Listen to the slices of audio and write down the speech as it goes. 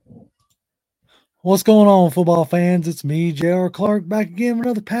What's going on, football fans? It's me, J.R. Clark, back again with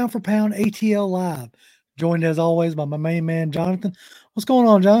another Pound for Pound ATL Live. Joined as always by my main man, Jonathan. What's going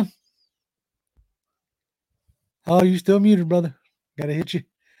on, John? Oh, you still muted, brother. Gotta hit you.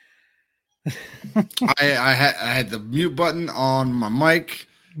 I had the mute button on my mic.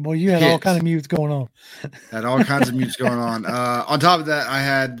 Boy, you had all kind of mutes going on. Had all kinds of mutes going on. On top of that, I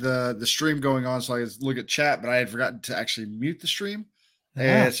had the stream going on, so I could look at chat, but I had forgotten to actually mute the stream.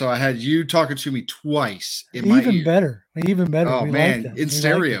 And so I had you talking to me twice in my ear. Better. Even better. Oh we man, like in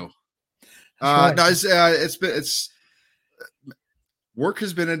stereo. Right. No, it's work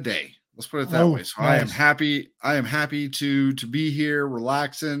has been a day. Let's put it that way. So nice. I am happy to be here,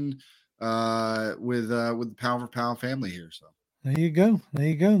 relaxing with the Pound for Pound family here. So there you go.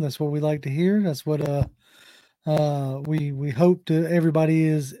 That's what we like to hear. That's what we hope to everybody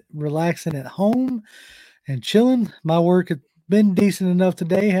is relaxing at home and chilling. My work had been decent enough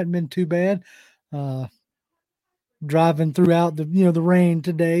today, hadn't been too bad. Driving throughout the rain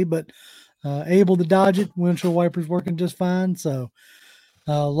today, but able to dodge it. Windshield wipers working just fine. So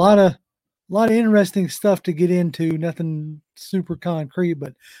a lot of interesting stuff to get into. Nothing super concrete,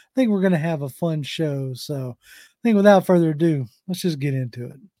 but I think we're going to have a fun show. So I think without further ado, let's just get into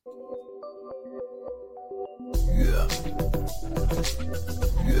it.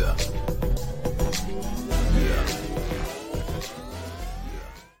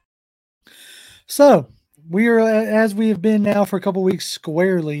 So we are, as we have been now for a couple weeks,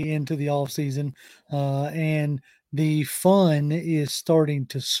 squarely into the off season, and the fun is starting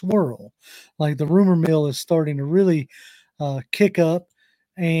to swirl. Like the rumor mill is starting to really kick up,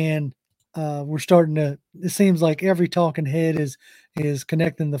 and we're starting to. It seems like every talking head is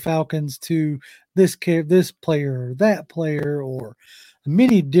connecting the Falcons to this player or that player, or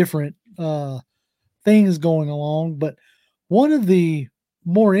many different things going along. But one of the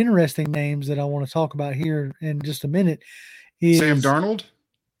more interesting names that I want to talk about here in just a minute is Sam Darnold.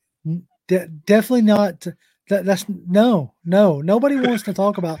 Definitely not. That's no. Nobody wants to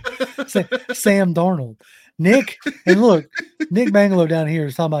talk about Sam Darnold. Nick Bangalow down here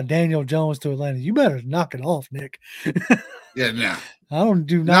is talking about Daniel Jones to Atlanta. You better knock it off, Nick. Yeah, no. I don't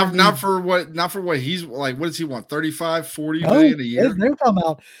do not for what he's like. What does he want? 35, 40 million a year? They're talking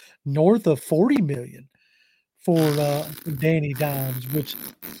about north of 40 million for Danny Dimes, which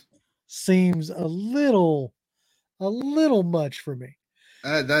seems a little much for me.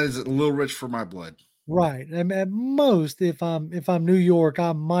 That is a little rich for my blood. Right. And at most, if I'm New York,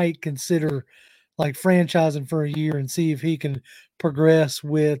 I might consider like franchising for a year and see if he can progress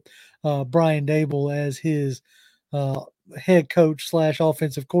with Brian Dable as his head coach /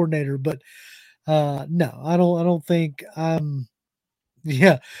 offensive coordinator. But no, I don't think I'm.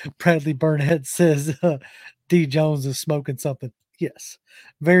 Yeah, Bradley Burnett says D Jones is smoking something. Yes,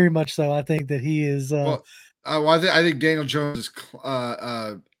 very much so. I think that he is. I think Daniel Jones'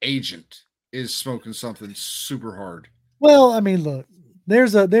 agent is smoking something super hard. Well, I mean, look,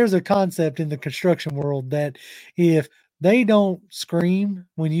 there's a concept in the construction world that if they don't scream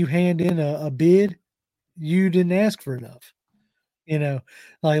when you hand in a bid, you didn't ask for enough. You know,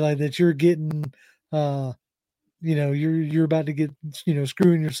 like that you're getting. You're about to get,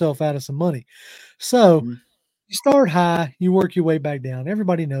 screwing yourself out of some money. So you start high, you work your way back down.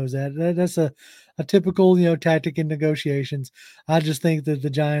 Everybody knows that. That's a typical, tactic in negotiations. I just think that the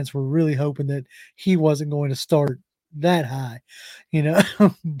Giants were really hoping that he wasn't going to start that high,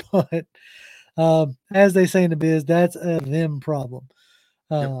 but as they say in the biz, that's a them problem.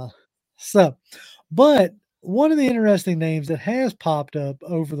 But one of the interesting names that has popped up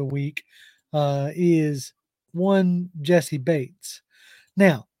over the week is one Jesse Bates.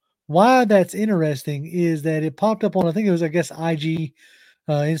 Now, why that's interesting is that it popped up on, I think it was, IG,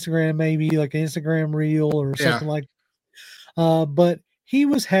 Instagram, maybe like an Instagram reel or something like that. But he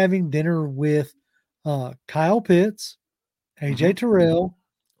was having dinner with Kyle Pitts, AJ Terrell,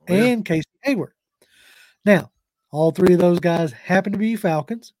 and Casey Hayward. Now, all three of those guys happen to be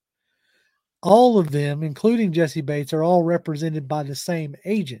Falcons. All of them, including Jesse Bates, are all represented by the same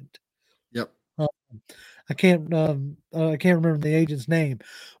agent. Yep. I can't remember the agent's name,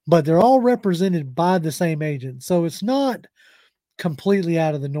 but they're all represented by the same agent. So it's not completely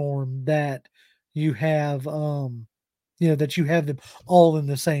out of the norm that you have, that you have them all in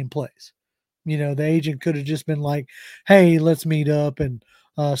the same place. The agent could have just been like, "Hey, let's meet up," and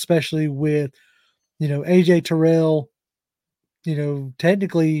especially with, AJ Terrell,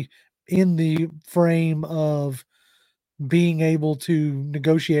 technically in the frame of being able to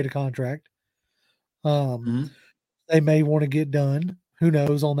negotiate a contract. They may want to get done. Who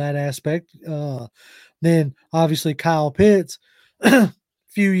knows on that aspect? Then obviously Kyle Pitts,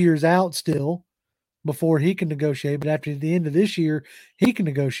 few years out still. before he can negotiate. But after the end of this year, he can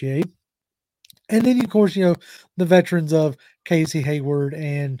negotiate. And then, of course, the veterans of Casey Hayward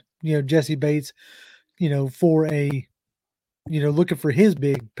and, Jesse Bates, for looking for his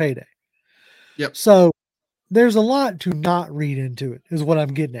big payday. Yep. So there's a lot to not read into it, is what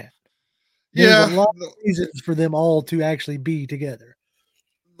I'm getting at. There's a lot of reasons for them all to actually be together.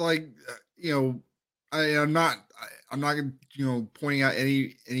 Like, I'm not pointing out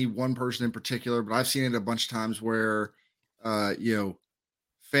any one person in particular, but I've seen it a bunch of times where,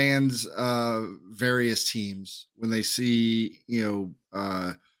 fans of various teams, when they see,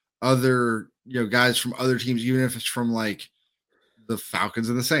 other, guys from other teams, even if it's from like the Falcons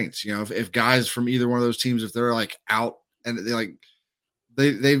and the Saints, if guys from either one of those teams, if they're like out and they like,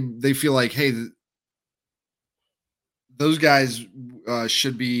 they feel like, hey, those guys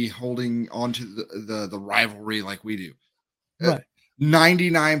should be holding on to the rivalry like we do. Right.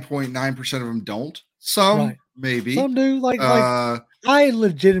 99.9% of them don't. Some maybe. Some do. Like I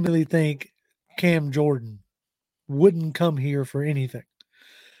legitimately think Cam Jordan wouldn't come here for anything.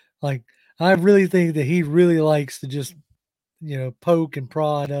 Like, I really think that he really likes to just, poke and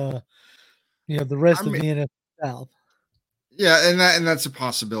prod, the rest of the NFL South. Yeah, and that's a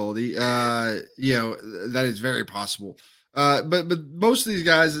possibility. That is very possible. But most of these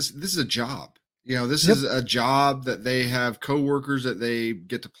guys, this is a job. This is a job that they have coworkers that they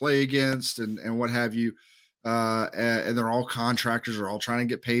get to play against and what have you. And they're all contractors, are all trying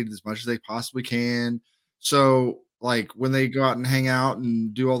to get paid as much as they possibly can. So, like, when they go out and hang out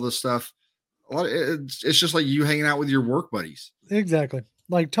and do all this stuff, it's just like you hanging out with your work buddies. Exactly.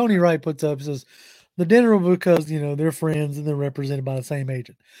 Like Tony Wright puts up, says, the dinner because, they're friends and they're represented by the same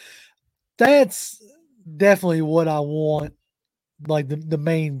agent. That's definitely what I want, like the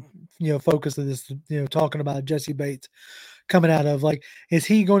main, focus of this, talking about Jesse Bates coming out of, like, is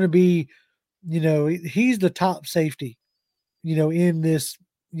he going to be, he's the top safety, in this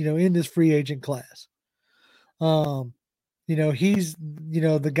free agent class. He's,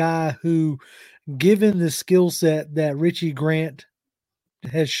 the guy who, given the skill set that Richie Grant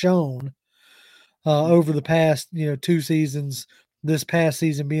has shown over the past, 2 seasons, this past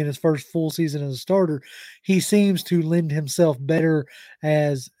season being his first full season as a starter, he seems to lend himself better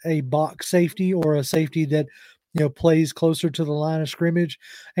as a box safety or a safety that, plays closer to the line of scrimmage.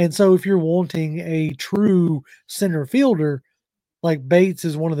 And so if you're wanting a true center fielder, like, Bates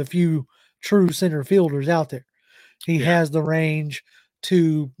is one of the few true center fielders out there. He has the range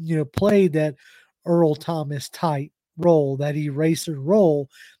to, play that Earl Thomas type role, that eraser role,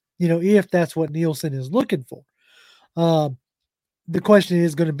 if that's what Nielsen is looking for. The question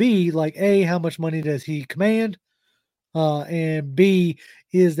is going to be, like, A, how much money does he command? And B,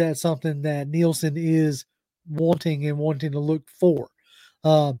 is that something that Nielsen is wanting to look for?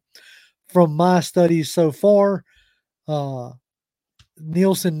 From my studies so far,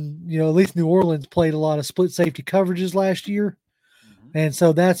 Nielsen, at least New Orleans played a lot of split safety coverages last year. Mm-hmm. And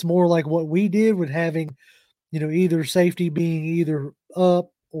so that's more like what we did with having, either safety being either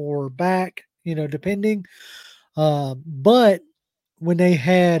up or back, depending. But when they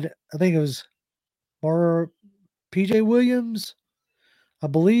had, I think it was PJ Williams, I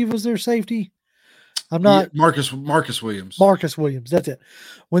believe, was their safety. I'm not Marcus Williams. Marcus Williams, that's it.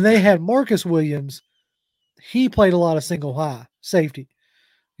 When they had Marcus Williams, he played a lot of single high safety.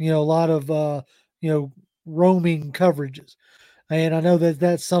 A lot of roaming coverages. And I know that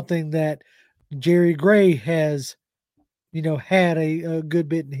that's something that Jerry Gray has, had a good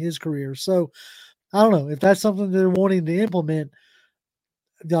bit in his career. So I don't know if that's something they're wanting to implement.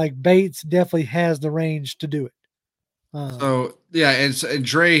 Like, Bates definitely has the range to do it. And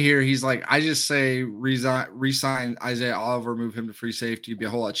Dre here, he's like, I just say resign Isaiah Oliver, move him to free safety, be a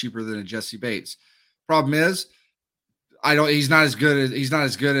whole lot cheaper than a Jesse Bates. Problem is, he's not as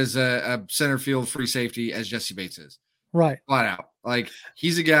good as a center field free safety as Jesse Bates is. Right. Flat out. Like,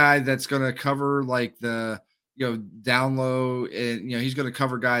 he's a guy that's going to cover, like, the, down low, and, he's going to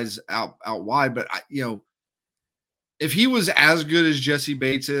cover guys out wide. But, if he was as good as Jesse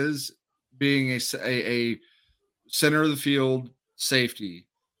Bates is, being a center of the field safety,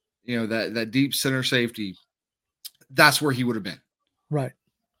 that deep center safety, that's where he would have been. Right.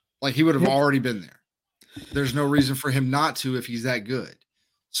 Like, he would have already been there. There's no reason for him not to if he's that good.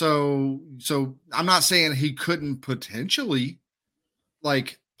 So I'm not saying he couldn't potentially,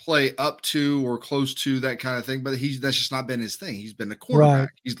 like, play up to or close to that kind of thing, but that's just not been his thing. He's been a cornerback. Right.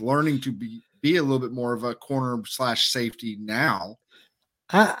 He's learning to be a little bit more of a corner/safety now.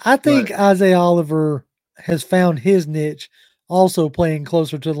 I think Isaiah Oliver has found his niche, also playing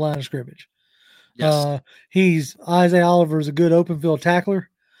closer to the line of scrimmage. Yes. Isaiah Oliver is a good open field tackler.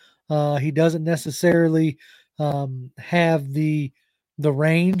 He doesn't necessarily have the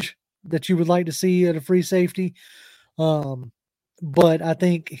range that you would like to see at a free safety. But I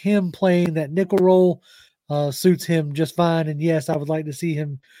think him playing that nickel role suits him just fine. And yes, I would like to see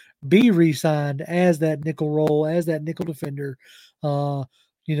him be re-signed as that nickel role, as that nickel defender.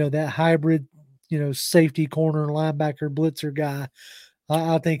 That hybrid, safety corner linebacker blitzer guy.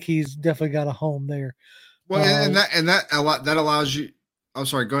 I think he's definitely got a home there. Well, that allows you. I'm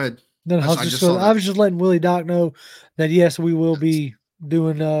sorry. Go ahead. No, I was just letting Willie Doc know that yes, we will be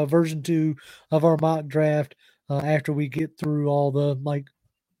doing version 2 of our mock draft after we get through all the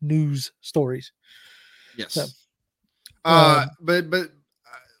news stories. Yes. So, but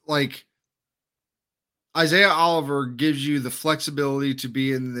like Isaiah Oliver gives you the flexibility to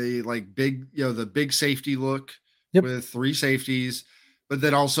be in the the big safety look with 3 safeties. But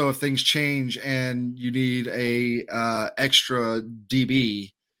then also if things change and you need a extra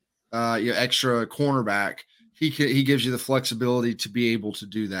DB, extra cornerback, he gives you the flexibility to be able to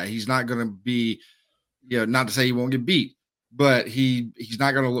do that. He's not going to be, not to say he won't get beat, but he's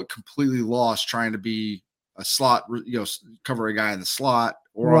not going to look completely lost trying to be a slot, cover a guy in the slot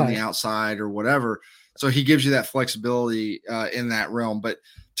or on the outside or whatever. So he gives you that flexibility in that realm. But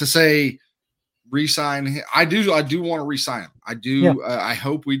to say re-sign him, I do want to re-sign him. I do. Yeah. I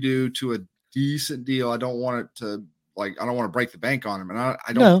hope we do to a decent deal. I don't want it to I don't want to break the bank on him, and I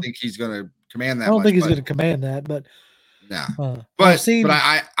don't think he's going to command that. I don't think he's going to command that, but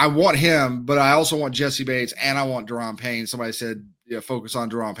I want him, but I also want Jesse Bates and I want Daron Payne. Somebody said, focus on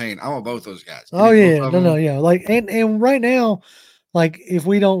Daron Payne. I want both those guys. Oh yeah, yeah. And right now, if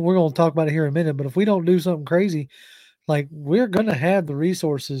we don't, we're going to talk about it here in a minute. But if we don't do something crazy, we're going to have the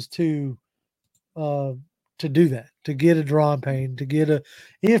resources to do that, to get a Daron Payne,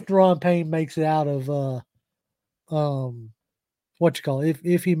 if Daron Payne makes it out of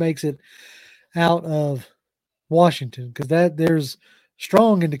if he makes it out of Washington, because there's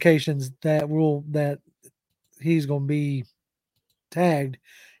strong indications that he's going to be tagged,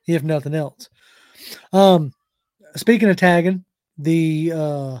 if nothing else. Speaking of tagging,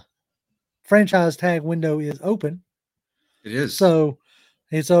 the franchise tag window is open. It is. So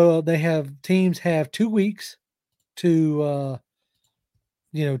teams have 2 weeks to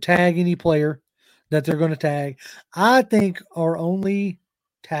tag any player that they're going to tag. I think our only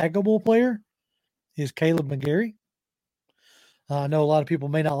taggable player is Kaleb McGary. I know a lot of people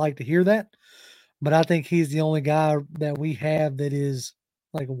may not like to hear that, but I think he's the only guy that we have that is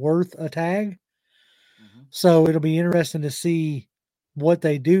worth a tag. Mm-hmm. So it'll be interesting to see what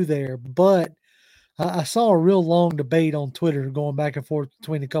they do there. But I saw a real long debate on Twitter going back and forth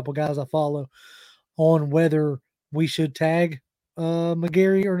between a couple guys I follow on whether we should tag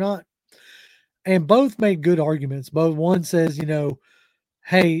McGary or not. And both make good arguments. Both one says,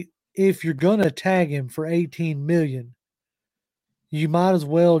 hey, if you're going to tag him for $18 million, you might as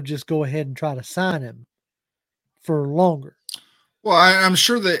well just go ahead and try to sign him for longer. Well, I'm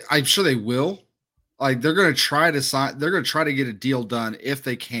sure they will. They're going to try to sign. They're going to try to get a deal done if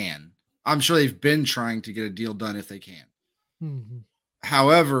they can. I'm sure they've been trying to get a deal done if they can. Mm-hmm.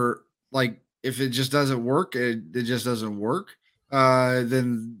 However, if it just doesn't work, it just doesn't work.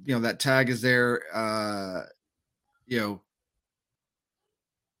 Then that tag is there.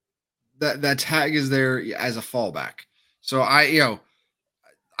 That tag is there as a fallback. So I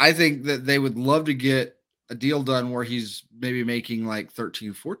think that they would love to get a deal done where he's maybe making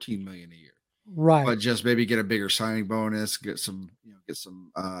 13, 14 million a year. Right. But just maybe get a bigger signing bonus, get some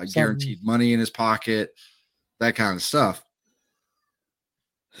guaranteed money in his pocket, that kind of stuff.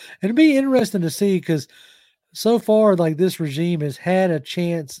 It'd be interesting to see, because so far, this regime has had a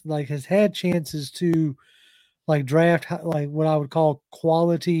chance, has had chances to draft what I would call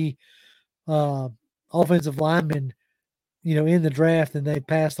quality offensive linemen, in the draft, and they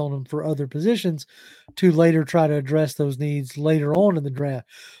passed on them for other positions to later try to address those needs later on in the draft.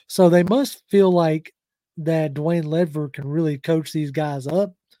 So they must feel like that Dwayne Ledford can really coach these guys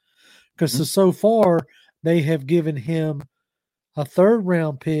up, because so far they have given him a 3rd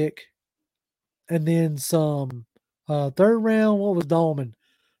round pick and then some 3rd round. What was Dahlman?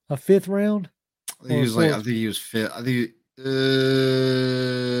 A 5th round? I think he was 5th.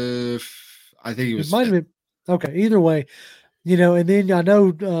 I think he was. It might have been. Okay, either way, and then I know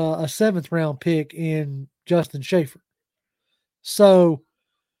a 7th round pick in Justin Schaefer. So,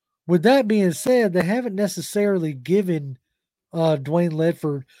 with that being said, they haven't necessarily given Dwayne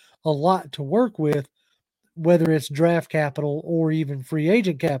Ledford a lot to work with, whether it's draft capital or even free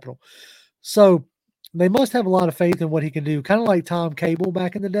agent capital. So, they must have a lot of faith in what he can do, kind of like Tom Cable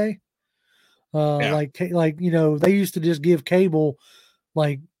back in the day. They used to just give Cable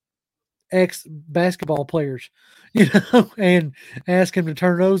ex-basketball players, and ask him to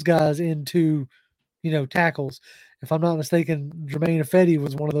turn those guys into, tackles. If I'm not mistaken, Jermaine Ifedi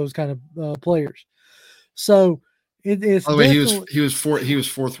was one of those kind of players. So it's By the way, definitely he was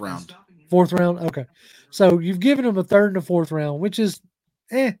fourth round. Fourth round, okay. So you've given him a third and a fourth round, which is,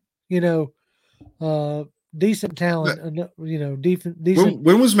 decent talent. Decent.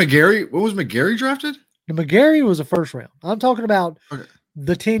 When was McGarry? When was McGarry drafted? McGarry was a first round. I'm talking about Okay.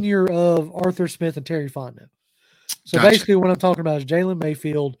 the tenure of Arthur Smith and Terry Fontenot. So Gotcha. basically, what I'm talking about is Jalen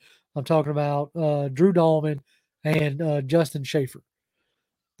Mayfield. I'm talking about Drew Dahlman and Justin Schaefer.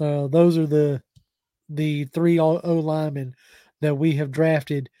 Those are the three O linemen that we have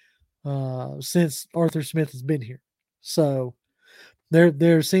drafted since Arthur Smith has been here. So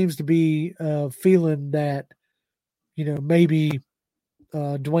there seems to be a feeling that, maybe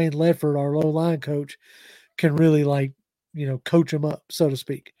Dwayne Ledford, our low line coach, can really coach him up, so to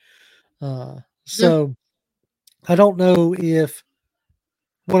speak. So I don't know if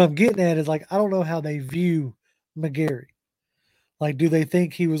what I'm getting at is I don't know how they view McGarry. Do they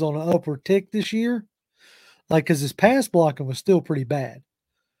think he was on an upward tick this year? Because his pass blocking was still pretty bad.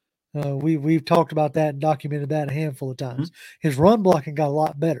 We've talked about that and documented that a handful of times. Mm-hmm. His run blocking got a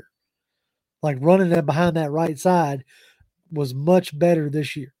lot better. Running that behind that right side was much better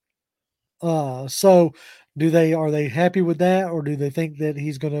this year. So are they happy with that, or do they think that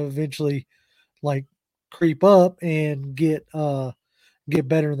he's going to eventually creep up and get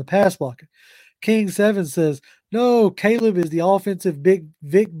better in the pass blocking? King 7 says, no, Caleb is the offensive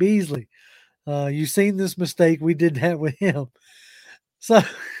Vic Beasley. You've seen this mistake. We did that with him. So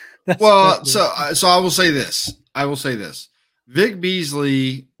so I will say this. Vic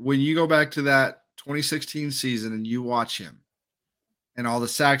Beasley, when you go back to that 2016 season and you watch him and all the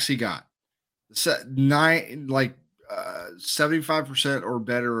sacks he got, 75% or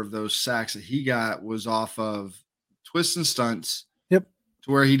better of those sacks that he got was off of twists and stunts. Yep.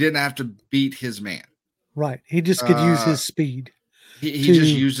 To where he didn't have to beat his man. Right. He just could use his speed. He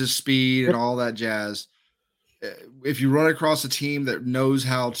just used his speed and all that jazz. If you run across a team that knows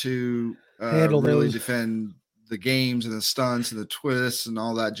how to really defend the games and the stunts and the twists and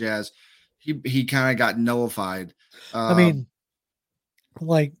all that jazz, he kind of got nullified.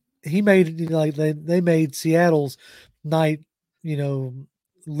 He made they made Seattle's night,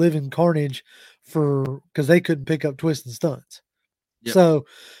 living carnage because they couldn't pick up twists and stunts. Yep. So,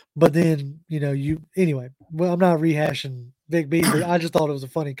 but then, anyway, well, I'm not rehashing Vic Beasley. I just thought it was a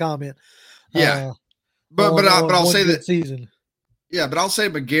funny comment. Yeah. But I'll say that season. Yeah. But I'll say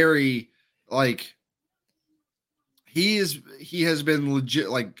McGarry, he has been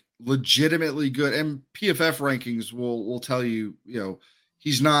legitimately good, and PFF rankings will tell you,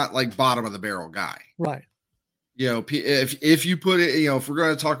 he's not bottom of the barrel guy. Right. If you put it, if we're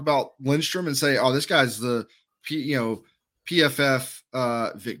going to talk about Lindstrom and say, oh, this guy's the, PFF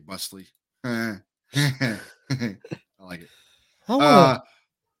Vic Busley. I like it.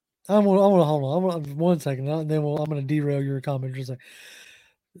 I want to hold on. I want 1 second, and then I'm going to derail your comment just a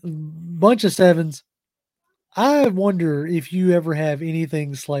second. Bunch of sevens. I wonder if you ever have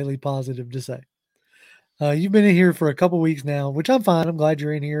anything slightly positive to say. You've been in here for a couple weeks now, which I'm fine. I'm glad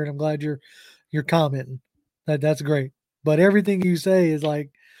you're in here, and I'm glad you're commenting. That's great. But everything you say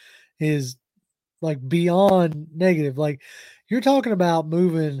is beyond negative. You're talking about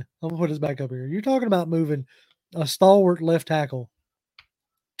moving. I'm gonna put this back up here. You're talking about moving a stalwart left tackle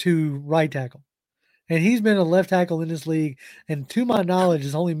to right tackle, and he's been a left tackle in this league, and to my knowledge,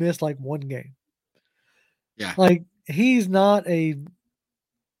 has only missed one game. Yeah, he's not a.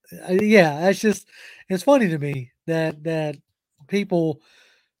 It's funny to me that people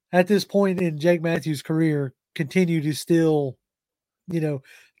at this point in Jake Matthews' career continue to still,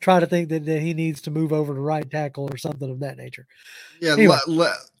 try to think that he needs to move over to right tackle or something of that nature. Yeah, anyway.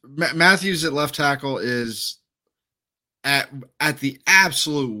 Matthews at left tackle is at the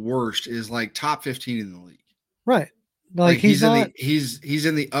absolute worst is top 15 in the league. Right. He's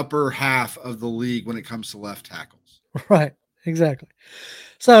in the upper half of the league when it comes to left tackles. Right. Exactly.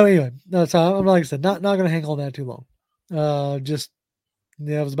 So anyway, so I'm like I said, not going to hang on that too long.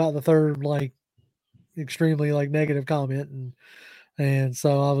 It was about the third extremely negative comment, and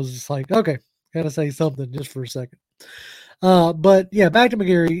so I was just okay, got to say something just for a second. But yeah, back to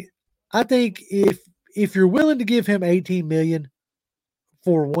McGarry. I think if you're willing to give him $18 million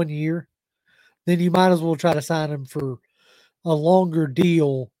for 1 year, then you might as well try to sign him for a longer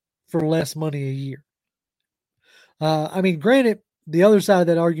deal for less money a year. Granted, the other side of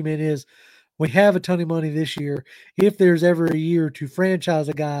that argument is we have a ton of money this year. If there's ever a year to franchise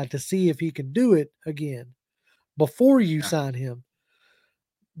a guy to see if he can do it again before you sign him,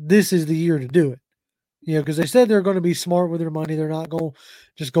 this is the year to do it. Because they said they're going to be smart with their money. They're not going to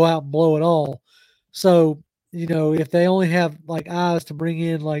just go out and blow it all. So, if they only have like eyes to bring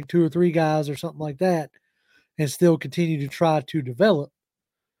in like 2 or 3 guys or something like that and still continue to try to develop,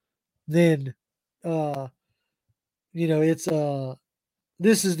 then, it's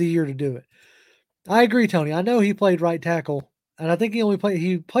this is the year to do it. I agree, Tony. I know he played right tackle, and I think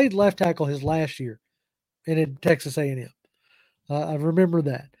he played left tackle his last year and in Texas A&M. I remember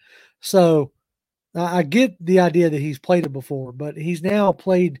that. So I get the idea that he's played it before, but he's now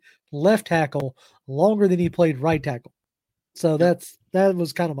played left tackle longer than he played right tackle. So that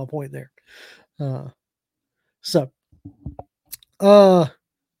was kind of my point there. One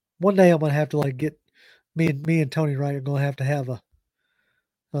day I'm gonna have to like get me and Tony Wright are gonna have to have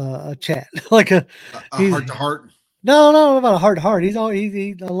a chat, like a heart to heart. No, about a heart to heart. He's all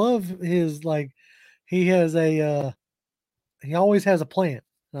I love his like he has he always has a plan,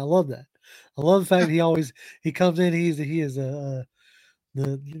 and I love that. I love the fact that he comes in. He is he is the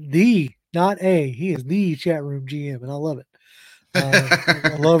chat room GM, and I love it.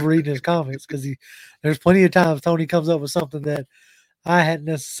 I love reading his comments because there's plenty of times Tony comes up with something that I hadn't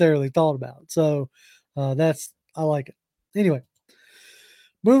necessarily thought about. So I like it. Anyway,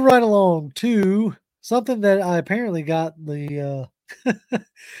 move right along to something that I apparently got the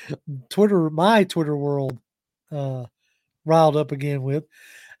my Twitter world riled up again with.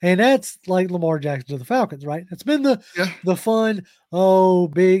 And that's like Lamar Jackson to the Falcons, right? It's been the fun,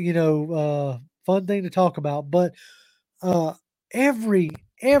 big, fun thing to talk about. But every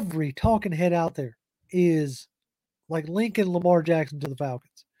talking head out there is like linking Lamar Jackson to the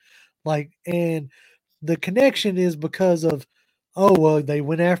Falcons. Like, and the connection is because of, they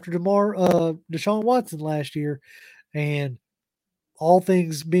went after Deshaun Watson last year, and all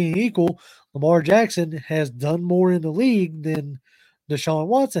things being equal, Lamar Jackson has done more in the league than Deshaun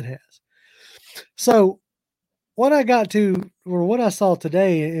Watson has. So what I saw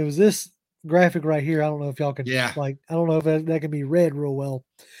today, it was this graphic right here. I don't know if y'all can I don't know if that can be read real well.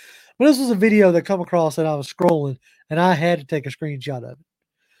 But this was a video that come across that I was scrolling, and I had to take a screenshot of it.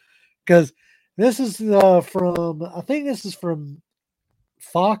 Because this is from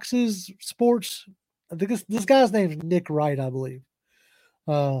Fox's Sports. I think this guy's name is Nick Wright, I believe.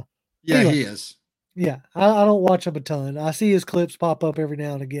 Anyway, he is. Yeah, I don't watch him a ton. I see his clips pop up every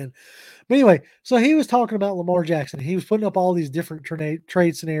now and again. But anyway, so he was talking about Lamar Jackson. He was putting up all these different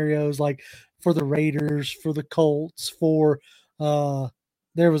trade scenarios, like for the Raiders, for the Colts, for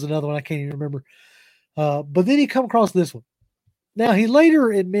there was another one I can't even remember. But then he come across this one. Now he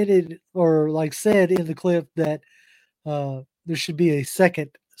later admitted or like said in the clip that there should be a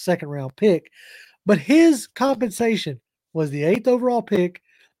second round pick, but his compensation was the 8th overall pick,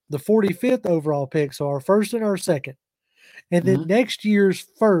 the 45th overall pick, so our first and our second, and then next year's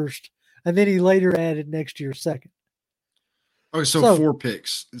first, and then he later added next year's second. Okay, so 4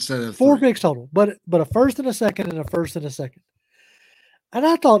 picks instead of 4 picks total, but a first and a second and a first and a second. And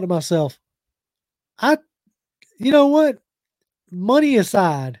I thought to myself, you know what? Money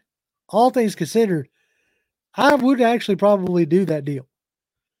aside, all things considered, I would actually probably do that deal.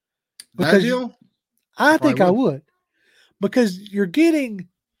 That deal? I think I would. Because you're getting,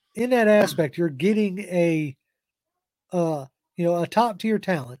 in that aspect, you're getting a top tier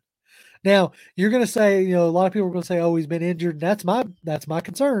talent. Now, you're going to say, a lot of people are going to say, oh, he's been injured. That's my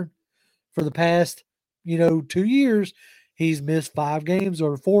concern. For the past, 2 years, he's missed 5 games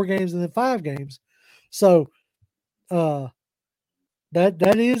or 4 games and then 5 games. So, that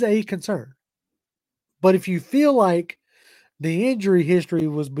is a concern. But if you feel like the injury history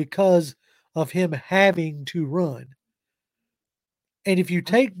was because of him having to run, and if you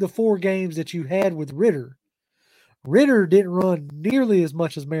take the 4 games that you had with Ridder didn't run nearly as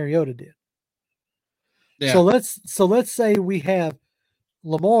much as Mariota did. Yeah. So let's say we have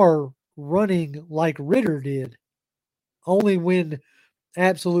Lamar running like Ridder did, only when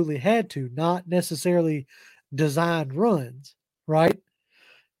absolutely had to, not necessarily designed runs, right?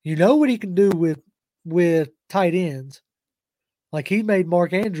 You know what he can do with tight ends. Like he made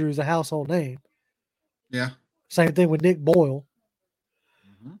Mark Andrews a household name. Yeah. Same thing with Nick Boyle.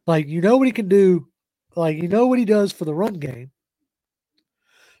 Mm-hmm. Like, what he can do. Like, what he does for the run game.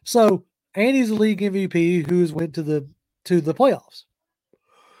 So, and he's a league MVP who's went to the playoffs.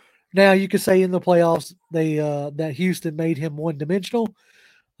 Now, you could say in the playoffs, that Houston made him one-dimensional,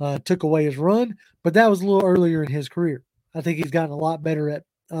 took away his run, but that was a little earlier in his career. I think he's gotten a lot better at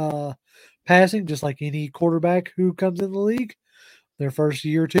passing, just like any quarterback who comes in the league. Their first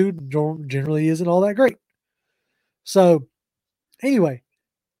year or two generally isn't all that great. So, anyway,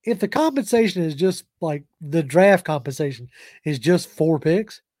 if the compensation is just like the draft compensation is just 4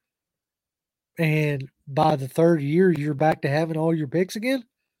 picks, and by the third year you're back to having all your picks again,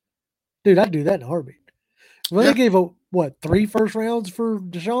 dude, I'd do that in a heartbeat. Well, Yeah. they gave up what 3 first rounds for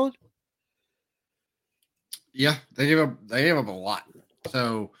Deshaun? Yeah, they gave up a lot.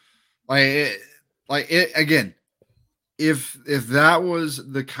 So like it again. If that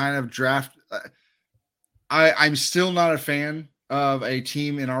was the kind of draft, I'm still not a fan of a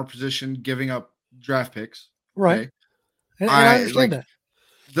team in our position giving up draft picks. Right. Okay, And I understand like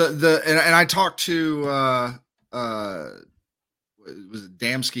that. and I talked to was it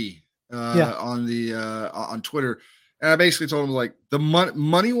Damsky on the on Twitter, and I basically told him like the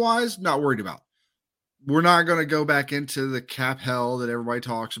money wise, not worried about. We're not going to go back into the cap hell that everybody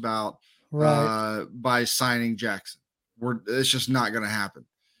talks about by signing Jackson. It's just not going to happen.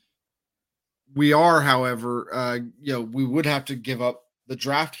 We are, however, we would have to give up the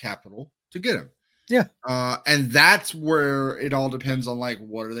draft capital to get him. Yeah. And that's where it all depends on like,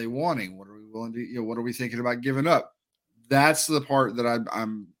 what are they wanting? What are we willing to, what are we thinking about giving up? That's the part that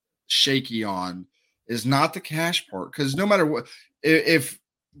I'm shaky on, is not the cash part. Cause no matter what, if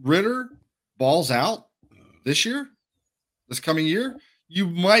Ridder balls out this coming year, you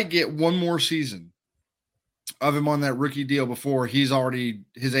might get one more season of him on that rookie deal before his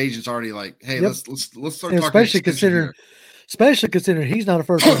agent's already like, hey, let's start talking. Especially considering he's not a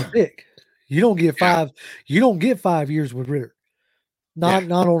first round pick. You don't get 5. Yeah. You don't get 5 years with Ridder.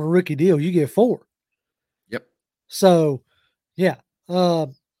 Not on a rookie deal. You get 4. Yep. So, yeah.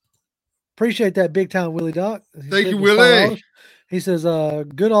 Appreciate that big time, Willie Doc. Thank you, Willie. He says,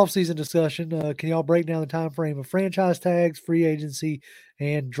 good offseason discussion. Can y'all break down the time frame of franchise tags, free agency,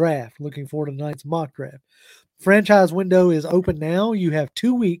 and draft? Looking forward to tonight's mock draft. Franchise window is open now. You have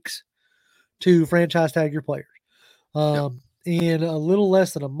 2 weeks to franchise tag your players. In a little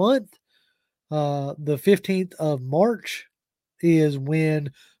less than a month, the 15th of March is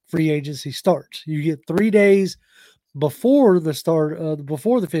when free agency starts. You get 3 days before the start,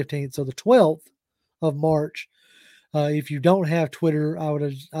 before the 15th, so the 12th of March. If you don't have Twitter, I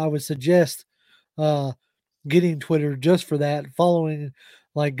would suggest getting Twitter just for that, following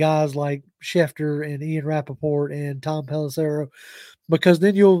like guys like Schefter and Ian Rappaport and Tom Pelissero, because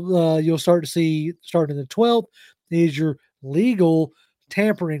then you'll start to see, starting the 12th is your legal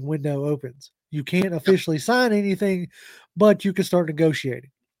tampering window opens. You can't officially sign anything, but you can start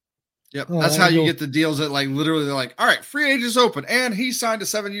negotiating. Yep. That's how you get the deals that like literally they're like, all right, free agents open, and he signed a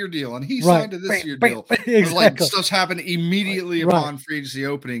 7-year deal, and he signed a this year deal. Exactly. Like stuff's happened immediately upon free agency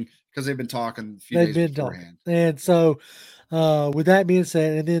opening because they've been talking a few days beforehand. And so with that being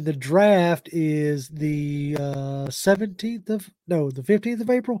said, and then the draft is the 15th of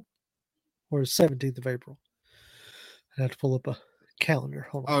April or 17th of April. I have to pull up a calendar.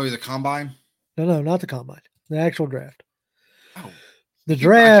 Hold on. Oh, the combine? No, not the combine. The actual draft. Oh. The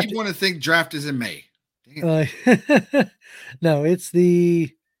draft. I keep wanting to think draft is in May. No, it's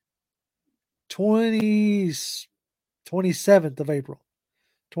the 27th of April.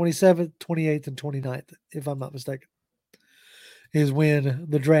 27th, 28th, and 29th, if I'm not mistaken, is when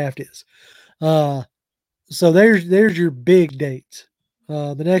the draft is. So there's your big dates.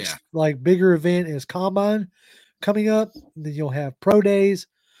 The next like bigger event is combine coming up. Then you'll have pro days.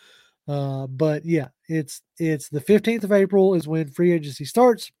 But yeah, it's the 15th of April is when free agency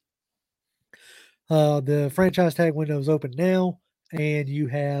starts. The franchise tag window is open now, and you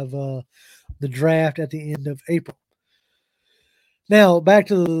have the draft at the end of April. Now, back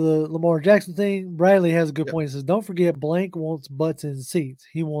to the Lamar Jackson thing. Bradley has a good point. He says, don't forget, blank wants butts in seats.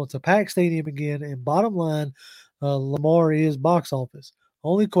 He wants a packed stadium again, and bottom line, Lamar is box office.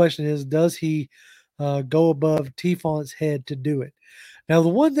 Only question is, does he go above T-Font's head to do it? Now, the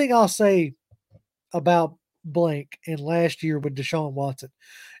one thing I'll say about blank and last year with Deshaun Watson,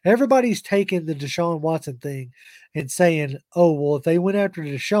 everybody's taking the Deshaun Watson thing and saying, oh, well, if they went after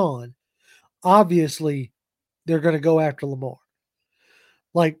Deshaun, obviously they're going to go after Lamar.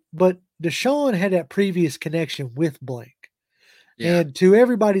 But Deshaun had that previous connection with blank. Yeah. And to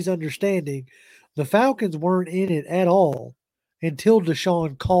everybody's understanding, the Falcons weren't in it at all until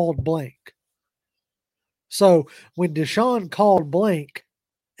Deshaun called blank. So when Deshaun called blank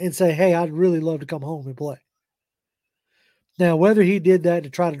and say, hey, I'd really love to come home and play. Now, whether he did that to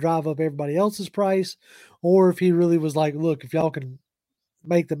try to drive up everybody else's price, or if he really was like, look, if y'all can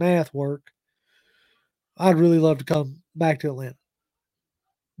make the math work, I'd really love to come back to Atlanta.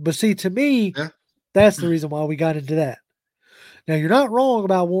 But see, to me, that's the reason why we got into that. Now, you're not wrong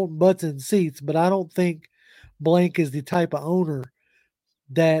about wanting butts in seats, but I don't think blank is the type of owner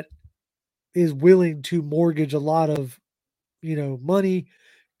that is willing to mortgage a lot of, money,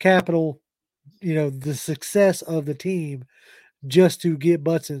 capital, the success of the team just to get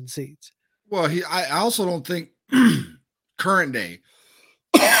butts in seats. Well, I also don't think current day,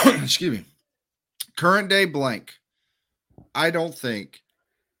 excuse me, current day blank, I don't think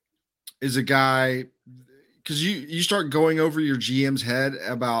is a guy, because you start going over your GM's head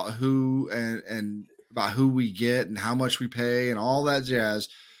about who and about who we get and how much we pay and all that jazz.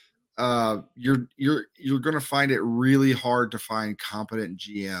 You're going to find it really hard to find competent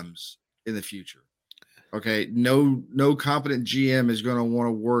GMs in the future. Okay, no competent GM is going to want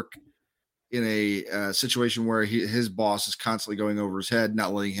to work in a situation where his boss is constantly going over his head,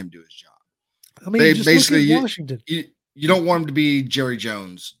 not letting him do his job. I mean, just basically, look at Washington. You don't want him to be Jerry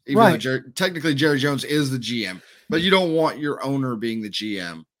Jones, even though technically Jerry Jones is the GM, but you don't want your owner being the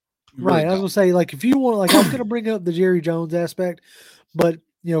GM. Right. I was going to say, like, if you want, like, I was going to bring up the Jerry Jones aspect, but,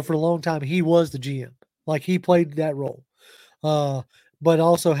 for a long time, he was the GM. Like, he played that role, but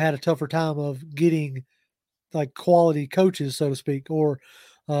also had a tougher time of getting, like, quality coaches, so to speak, or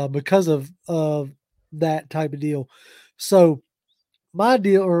because of that type of deal. So, my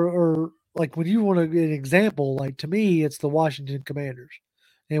deal, or like when you want to get an example, like to me, it's the Washington Commanders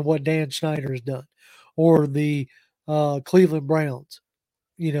and what Dan Snyder has done, or the Cleveland Browns,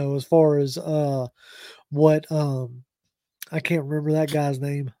 as far as what I can't remember that guy's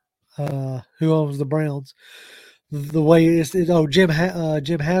name, who owns the Browns. The way Jim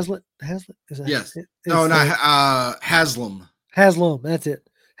Haslett. Is that, yes. Not Haslam. Haslam, that's it.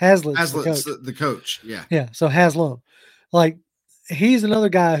 Haslett's the coach. Yeah. Yeah. So Haslam, like, he's another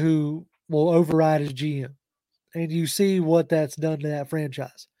guy who will override his GM, and you see what that's done to that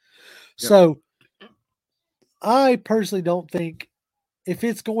franchise. Yep. So I personally don't think, if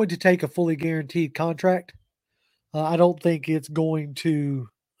it's going to take a fully guaranteed contract, I don't think it's going to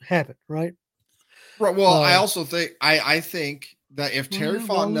happen. Right. Right. Well, I also think, I think that if Terry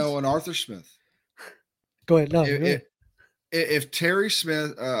Fontenot and Arthur Smith, go ahead. No, if Terry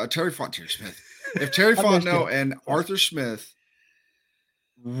Fontenot and Arthur Smith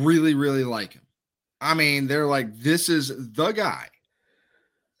really, really like him, I mean, they're like, this is the guy,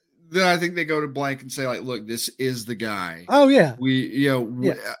 then I think they go to blank and say, like, look, this is the guy. Oh yeah. We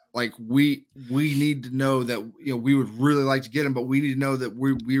need to know that, we would really like to get him, but we need to know that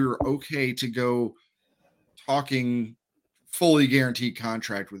we're okay to go talking fully guaranteed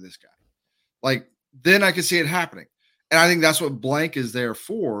contract with this guy. Like, then I can see it happening. And I think that's what blank is there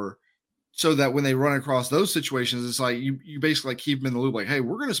for, so that when they run across those situations, it's like you basically keep them in the loop, like, hey,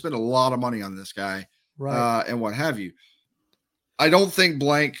 we're going to spend a lot of money on this guy, right? And what have you. I don't think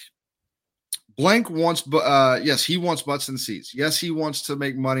blank wants, yes, he wants butts in seats. Yes, he wants to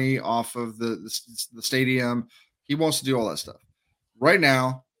make money off of the stadium. He wants to do all that stuff. Right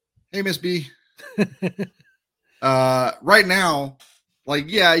now, hey, Miss B. Right now, like,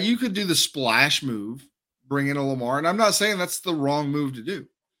 yeah, you could do the splash move, bring in a Lamar, and I'm not saying that's the wrong move to do.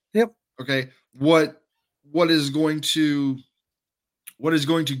 Yep. Okay. What is going to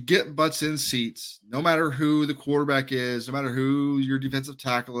get butts in seats, no matter who the quarterback is, no matter who your defensive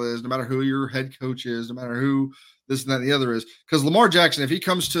tackle is, no matter who your head coach is, no matter who this and that and the other is, because Lamar Jackson, if he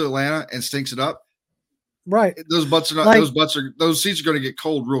comes to Atlanta and stinks it up, right, those seats are going to get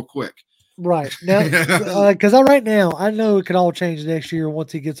cold real quick. Right. Now, because right now, I know it could all change next year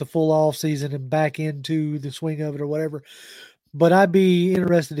once he gets a full off season and back into the swing of it or whatever. But I'd be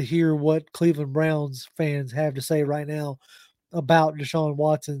interested to hear what Cleveland Browns fans have to say right now about Deshaun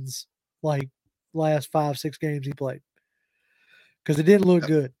Watson's, like, last 5-6 games he played, because it didn't look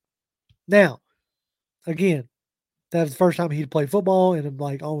good. Now, again, that was the first time he'd played football in,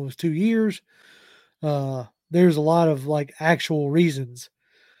 like, almost 2 years. There's a lot of, like, actual reasons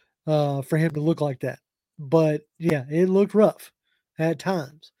for him to look like that. But yeah, it looked rough at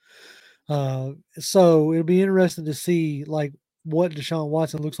times. So it'll be interesting to see, like, what Deshaun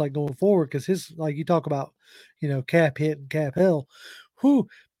Watson looks like going forward, because his, like, you talk about, cap hit and cap hell,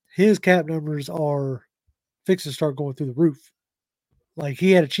 his cap numbers are fixed to start going through the roof. Like,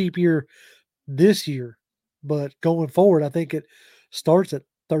 he had a cheap year this year, but going forward, I think it starts at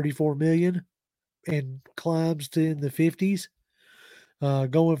 34 million and climbs to in the 50s.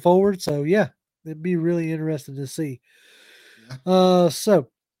 Going forward. So yeah, it'd be really interesting to see. Yeah. So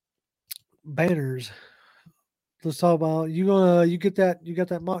banners. Let's talk about you got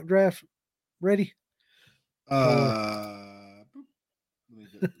that mock draft ready? Let me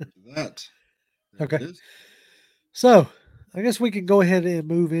get that. Okay. So I guess we can go ahead and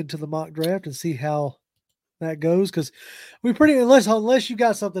move into the mock draft and see how that goes, because we unless you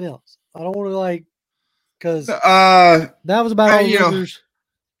got something else. I don't want to, like, because that was about all the numbers.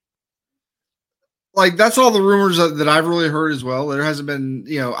 like that's all the rumors that I've really heard as well. There hasn't been,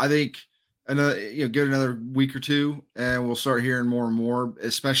 I think give another week or two, and we'll start hearing more and more.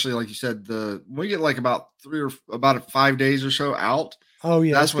 Especially like you said, when we get like about 5 days or so out. Oh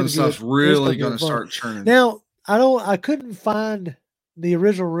yeah, that's when stuff's really going to start churning. Now I couldn't find the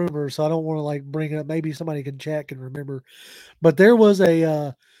original rumor, so I don't want to like bring it up. Maybe somebody can check and remember. But there was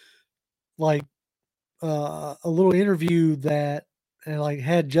a little interview that like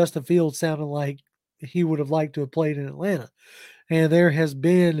had Justin Fields sounding like he would have liked to have played in Atlanta. And there has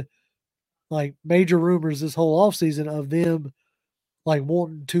been like major rumors this whole offseason of them like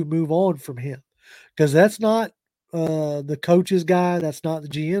wanting to move on from him. Because that's not the coach's guy, that's not the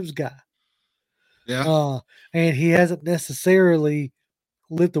GM's guy. Yeah. And he hasn't necessarily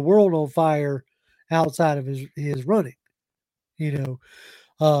lit the world on fire outside of his running.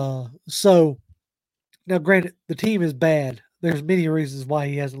 So now granted the team is bad. There's many reasons why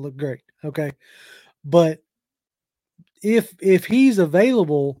he hasn't looked great. Okay. But if he's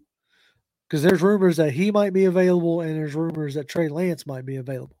available, because there's rumors that he might be available and there's rumors that Trey Lance might be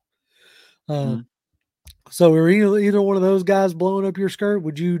available. So are either one of those guys blowing up your skirt?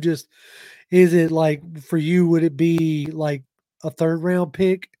 Would you is it like for you, would it be like a 3rd round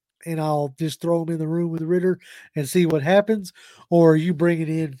pick and I'll just throw him in the room with Ridder and see what happens? Or are you bringing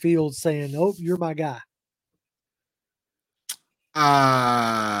in Fields saying, "Nope, you're my guy"?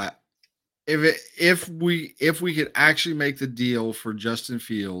 If we could actually make the deal for Justin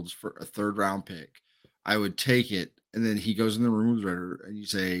Fields for a 3rd round pick, I would take it. And then he goes in the room with Ridder and you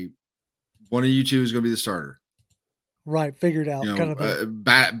say, one of you two is going to be the starter. Right. Figured out. Kind of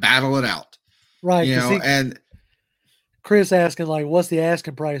battle it out. Right. And Chris asking like, what's the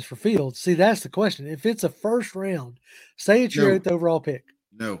asking price for Fields? See, that's the question. If it's a 1st round, say it's your 8th overall pick.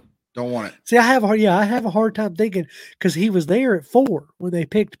 No, don't want it. See, I have a hard time thinking because he was there at 4 when they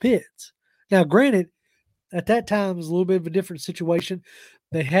picked Pitts. Now, granted, at that time it was a little bit of a different situation.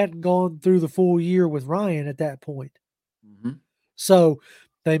 They hadn't gone through the full year with Ryan at that point. Mm-hmm. So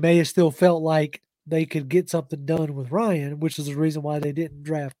they may have still felt like they could get something done with Ryan, which is the reason why they didn't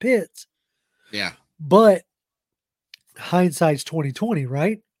draft Pitts. Yeah. But hindsight's 2020,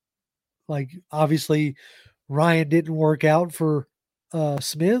 right? Like obviously Ryan didn't work out for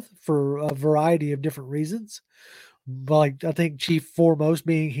Smith for a variety of different reasons. But like I think chief foremost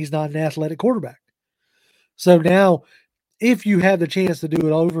being he's not an athletic quarterback. So now if you have the chance to do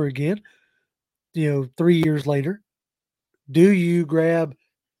it over again, 3 years later, do you grab,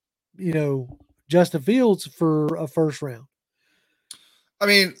 Justin Fields for a 1st round? I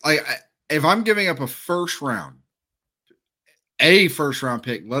mean, like if I'm giving up a 1st round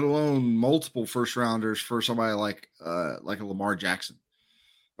pick, let alone multiple 1st rounders for somebody like a Lamar Jackson.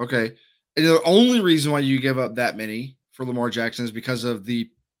 Okay. And the only reason why you give up that many for Lamar Jackson is because of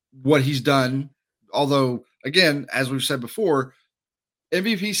what he's done. Although, again, as we've said before,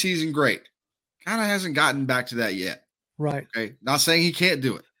 MVP season, great. Kind of hasn't gotten back to that yet. Right. Okay. Not saying he can't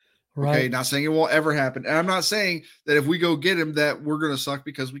do it. Right. Okay. Not saying it won't ever happen. And I'm not saying that if we go get him that we're going to suck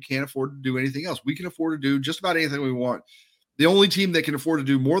because we can't afford to do anything else. We can afford to do just about anything we want. The only team that can afford to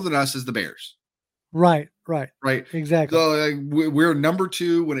do more than us is the Bears. Right. Exactly. We're number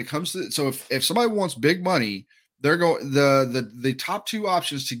 2 when it comes to. So if somebody wants big money, they're going the top 2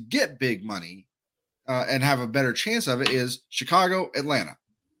 options to get big money and have a better chance of it is Chicago, Atlanta.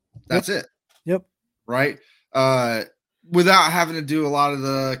 That's it. Yep. Right. Without having to do a lot of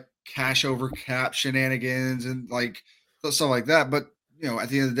the cash over cap shenanigans and like stuff like that. But at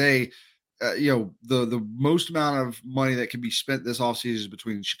the end of the day, the most amount of money that can be spent this offseason is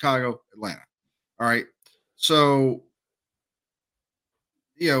between Chicago, Atlanta. All right. So,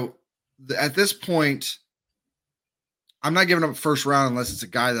 at this point, I'm not giving up a 1st round unless it's a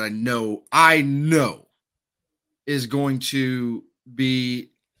guy that I know is going to be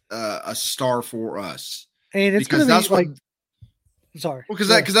a star for us. And it's because that's like, sorry. Well,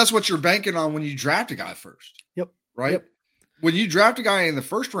 because that's what you're banking on when you draft a guy first. Yep. Right. Yep. When you draft a guy in the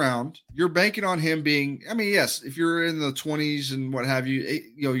 1st round, you're banking on him being, I mean, yes, if you're in the 20s and what have you,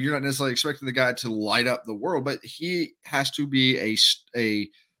 you're not necessarily expecting the guy to light up the world, but he has to be a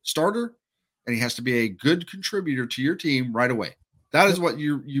starter and he has to be a good contributor to your team right away. That is what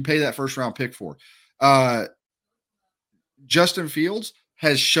you pay that 1st round pick for. Justin Fields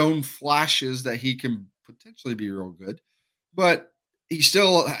has shown flashes that he can potentially be real good, but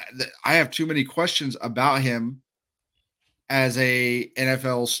I have too many questions about him as a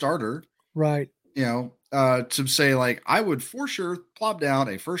NFL starter, right? To say like I would for sure plop down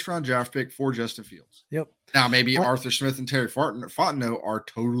a 1st round draft pick for Justin Fields. Yep. Now maybe Arthur Smith and Terry Fontenot are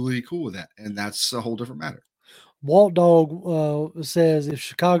totally cool with that, and that's a whole different matter. Walt Dog says if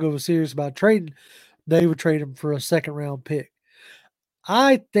Chicago was serious about trading, they would trade him for a second round pick.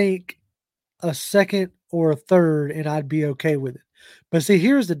 I think a second or a third, and I'd be okay with it. But see,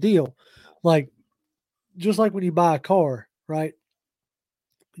 here's the deal. Like, just like when you buy a car, right?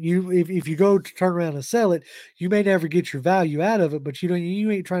 If you go to turn around and sell it, you may never get your value out of it, but you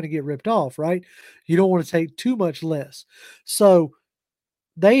ain't trying to get ripped off, right? You don't want to take too much less. So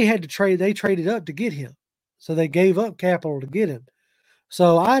they traded up to get him. So they gave up capital to get him.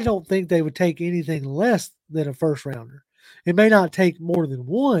 So I don't think they would take anything less than a first rounder. It may not take more than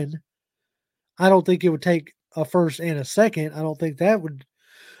one. I don't think it would take a first and a second. I don't think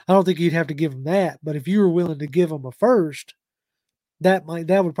you'd have to give them that. But if you were willing to give them a first, that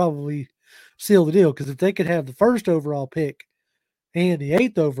would probably seal the deal. Because if they could have the first overall pick and the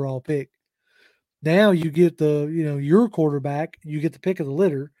 8th overall pick, now you get your quarterback, you get the pick of the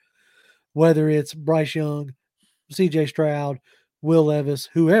litter, whether it's Bryce Young, CJ Stroud, Will Levis,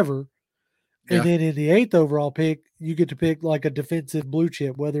 whoever. Yeah. And then in the 8th overall pick, you get to pick like a defensive blue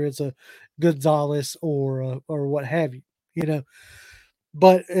chip, whether it's a Gonzalez or what have you,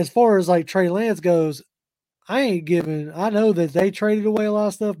 But as far as like Trey Lance goes, I know that they traded away a lot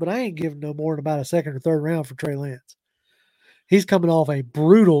of stuff, but I ain't giving no more than about a second or third round for Trey Lance. He's coming off a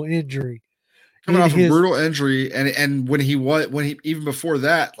brutal injury. And when he even before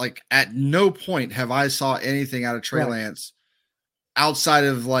that, like at no point have I saw anything out of Trey Lance outside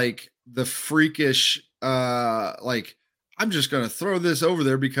of like the freakish like I'm just gonna throw this over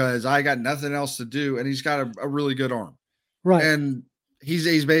there because I got nothing else to do, and he's got a really good arm. Right. And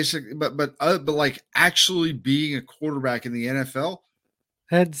he's basically but like actually being a quarterback in the NFL,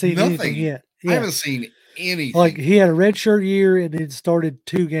 hadn't seen anything yet. Yeah. I haven't seen anything. Like he had a redshirt year and then started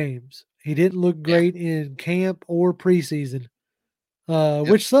 2 games. He didn't look great in camp or preseason,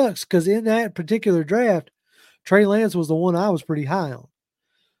 which sucks because in that particular draft, Trey Lance was the one I was pretty high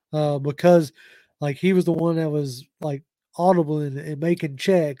on because like he was the one that was like audible and making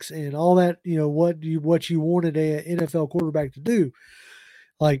checks and all that, what you wanted an NFL quarterback to do.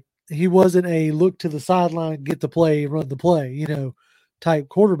 Like he wasn't a look to the sideline, get the play, run the play, type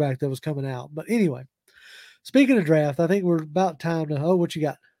quarterback that was coming out. But anyway, speaking of draft, I think we're about time to. Oh, what you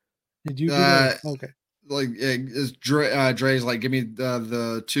got? Did you? Okay. Like is Dre's like give me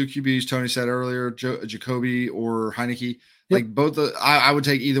the 2 QBs Tony said earlier, Jacoby or Heineke. Like both. I would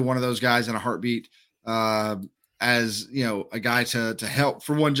take either one of those guys in a heartbeat. As a guy to help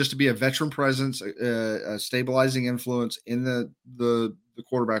for one, just to be a veteran presence, a stabilizing influence in the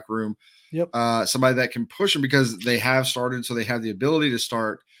quarterback room. Yep. Somebody that can push him because they have started, so they have the ability to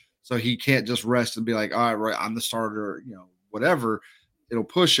start. So he can't just rest and be like, all right, I'm the starter, whatever. It'll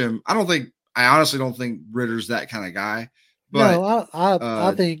push him. I honestly don't think Ritter's that kind of guy. But no,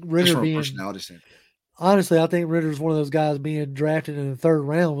 I think Ridder from a personality standpoint. Honestly, I think Ritter's one of those guys being drafted in the 3rd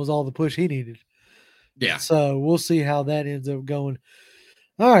round was all the push he needed. Yeah. So we'll see how that ends up going.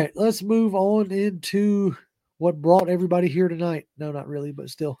 All right, let's move on into what brought everybody here tonight. No, not really, but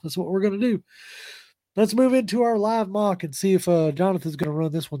still, that's what we're going to do. Let's move into our live mock and see if Jonathan's going to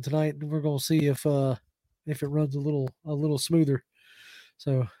run this one tonight, and we're going to see if it runs a little smoother.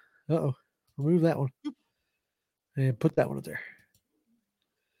 So, remove that one and put that one up there.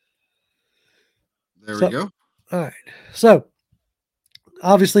 There we go. All right. So,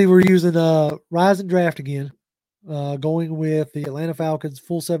 obviously, we're using Rise and Draft again, going with the Atlanta Falcons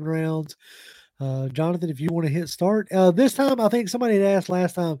full 7 rounds. Jonathan, if you want to hit start. This time, I think somebody had asked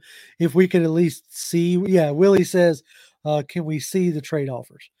last time if we could at least see. Yeah, Willie says, can we see the trade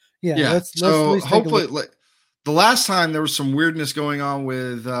offers? Yeah. Let's hopefully, the last time there was some weirdness going on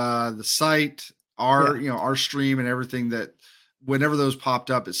with the site, our stream and everything that whenever those popped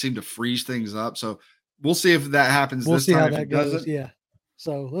up, it seemed to freeze things up. So we'll see if that happens this time. We'll see how that goes. Yeah.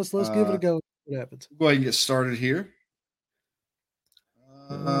 So let's give it a go. What happens? Go ahead and get started here.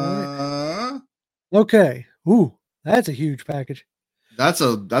 Okay. Ooh, that's a huge package. That's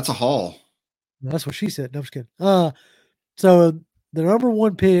a haul. That's what she said. No, I'm just kidding. So the number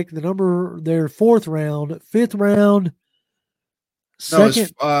 1 pick, their 4th round, 5th round,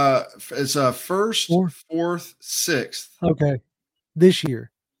 second. No, it's first, 4th, 6th. Okay. This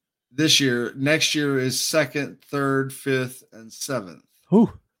year. Next year is 2nd, 3rd, 5th, and 7th.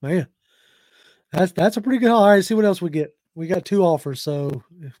 Ooh, man. That's a pretty good haul. All right, see what else we get. We got 2 offers. So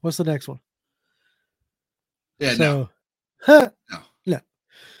what's the next one? Yeah, so, no.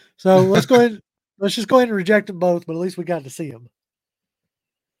 So let's go ahead. Let's just go ahead and reject them both, but at least we got to see them.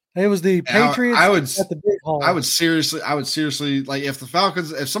 It was the Patriots at the big haul. I would seriously like if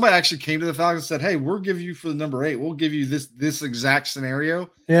somebody actually came to the Falcons and said, "Hey, we'll give you for the number 8, we'll give you this exact scenario."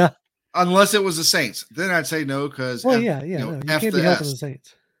 Yeah. unless it was the Saints. Then I'd say no because no, you can't be helping the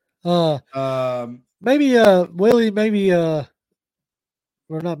Saints. Maybe Willie, maybe or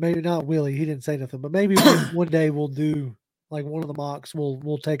not, maybe not Willie. He didn't say nothing, but maybe one day we'll do like one of the mocks.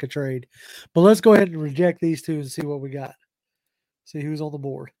 We'll take a trade, but let's go ahead and reject these two and see what we got. See who's on the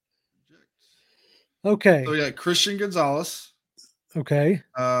board. Okay. So we got Christian Gonzalez. Okay.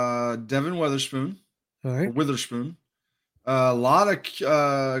 Devin Witherspoon. All right. Witherspoon. A lot of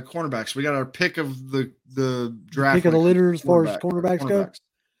cornerbacks. We got our pick of the draft. Pick of the litter as far as cornerbacks go.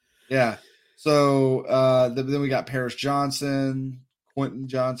 Yeah. So then we got Paris Johnson, Quentin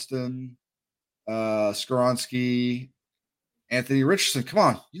Johnston, Skoronski, Anthony Richardson. Come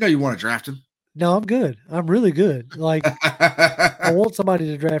on, you want to draft him. No, I'm good. I'm really good. Like I want somebody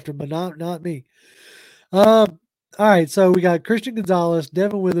to draft him, but not me. All right. So we got Christian Gonzalez,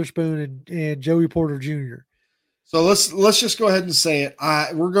 Devin Witherspoon, and Joey Porter Jr. So let's just go ahead and say it.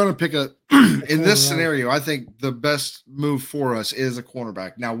 We're going to pick in this scenario. I think the best move for us is a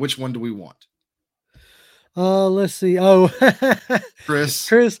cornerback. Now, which one do we want? Let's see. Oh, Chris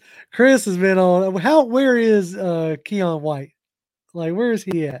has been on. Where is Keon White? Like, where is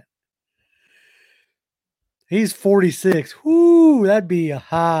he at? He's 46. Whoo, that'd be a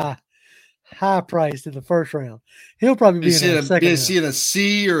high price in the first round. He'll probably be in the second round. Seeing a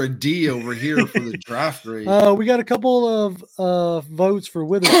C or a D over here for the draft grade. We got a couple of votes for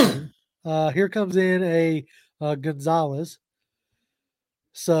Witherspoon. Here comes in a Gonzalez.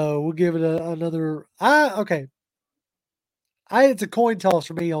 So we'll give it another. It's a coin toss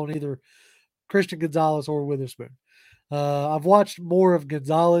for me on either Christian Gonzalez or Witherspoon. I've watched more of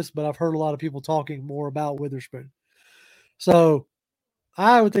Gonzalez, but I've heard a lot of people talking more about Witherspoon. So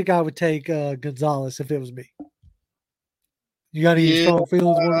I would think I would take Gonzalez if it was me. You got any strong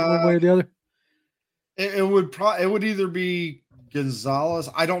feelings one way or the other? It would either be Gonzalez.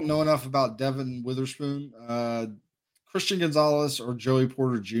 I don't know enough about Devin Witherspoon. Christian Gonzalez or Joey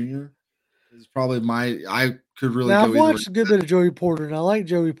Porter Jr. is probably I could really. Now, I've watched a good bit of Joey Porter, and I like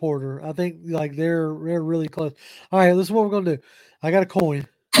Joey Porter. I think like they're really close. All right, this is what we're gonna do. I got a coin.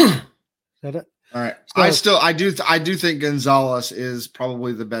 All right, so, I do think Gonzalez is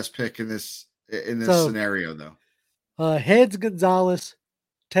probably the best pick in this scenario, though. Heads Gonzalez,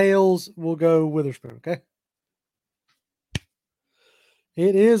 tails will go Witherspoon. Okay,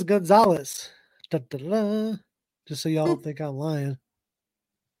 it is Gonzalez. Da-da-da. Just so y'all don't think I'm lying.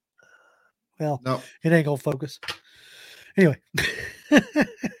 Well, no. It ain't gonna focus. Anyway.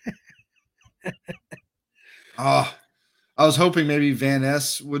 I was hoping maybe Van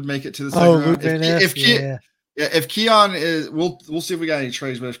Ness would make it to the second round. Van Ness, if Keon is, we'll see if we got any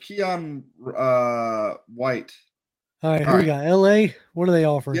trades. But if Keon White, all right, we got LA. What are they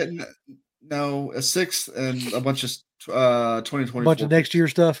offering? Yeah, no, a 6th and a bunch of 2024. A bunch of next year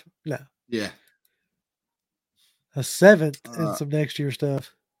stuff. No. Yeah. A 7th and some next year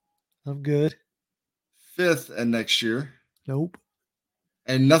stuff. I'm good. 5th and next year. Nope.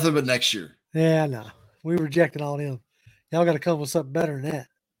 And nothing but next year. Yeah, no. We rejected all them. Y'all got to come with something better than that.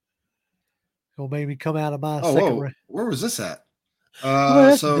 Or maybe come out of my second round. Where was this at?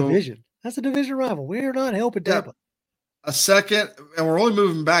 That's a division. That's a division rival. We're not helping Tampa. A 2nd, and we're only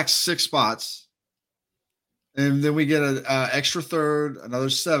moving back 6 spots. And then we get an extra 3rd, another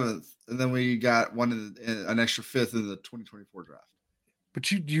 7th. And then we got an extra 5th in the 2024 draft. But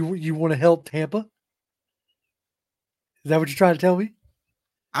you want to help Tampa? Is that what you're trying to tell me?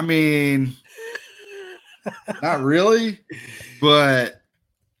 I mean, not really, but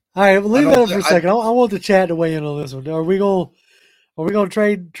all right. Well, leave that up for a second. I want the chat to weigh in on this one. Are we gonna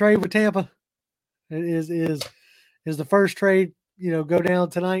trade with Tampa? Is the first trade go down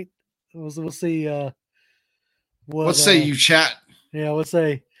tonight? We'll see. What say you, chat? Yeah, let's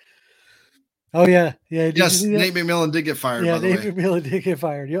say. Oh yeah. Yes, Nate McMillan did get fired. Yeah, Nate McMillan did get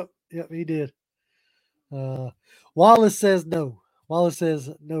fired. Yep, he did. Wallace says no. Wallace says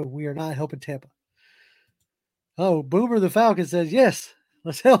no. We are not helping Tampa. Oh, Boomer the Falcon says yes.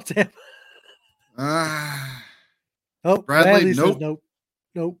 Let's help Tampa. Bradley says nope.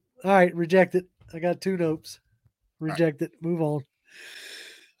 Nope. All right, reject it. I got 2 nopes. Reject it. Move on.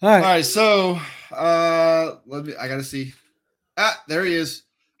 All right. So I gotta see. There he is.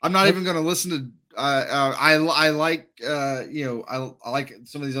 I'm not even going to listen to. I like I like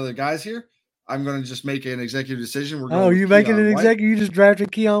some of these other guys here. I'm going to just make an executive decision. You making an executive? You just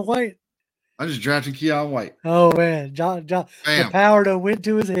drafted Keon White. I'm just drafting Keon White. Oh man, John, the power done went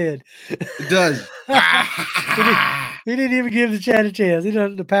to his head. It does. he didn't even give the chat a chance.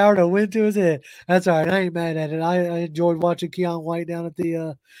 The power done went to his head. That's all right. I ain't mad at it. I enjoyed watching Keon White down at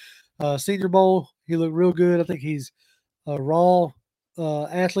the Senior Bowl. He looked real good. I think he's raw.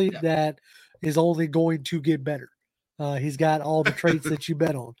 athlete that is only going to get better. He's got all the traits that you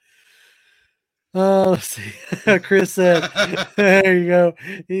bet on. Let's see. Chris said, there you go.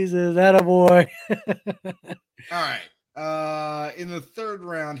 He says, attaboy. All right. In the third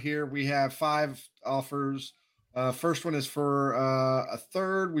round here, we have 5 offers. First one is for a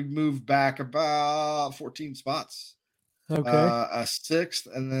third. We moved back about 14 spots. Okay. A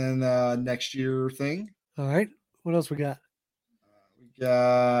 6th, and then next year thing. All right. What else we got? We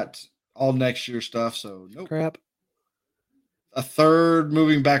got all next year stuff. So nope. Crap. A third,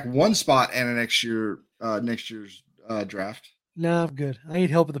 moving back 1 spot, and a next year's draft. No, I'm good. I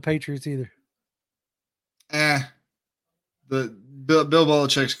ain't helping the Patriots either. The Bill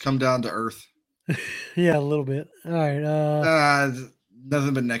Belichick's come down to earth. Yeah, a little bit. All right.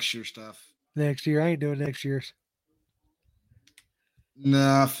 Nothing but next year stuff. Next year, I ain't doing next year's.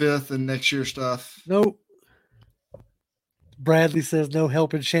 Nah, 5th and next year stuff. Nope. Bradley says no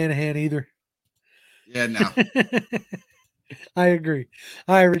helping Shanahan either. Yeah, no. I agree.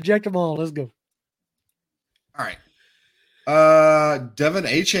 All right, reject them all. Let's go. All right. Devin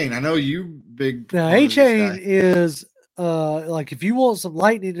A-Chain. I know you big. Now, A-Chain is like if you want some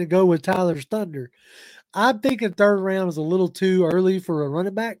lightning to go with Tyler's Thunder, I'm thinking third round is a little too early for a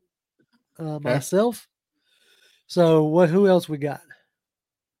running back myself. So who else we got?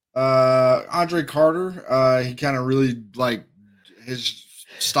 Andre Carter. He kind of really like his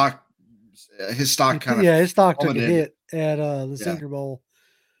stock kind of his stock took a hit at the Senior Bowl.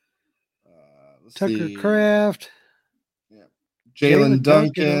 Tucker Kraft. Yeah. Jalen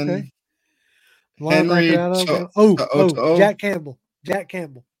Duncan. Okay. Henry. Jack Campbell. Jack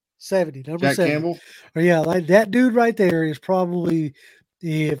Campbell. 70. Number Jack 70. Campbell. Yeah, like that dude right there is probably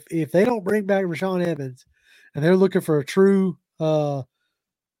if they don't bring back Rashaan Evans and they're looking for a true middle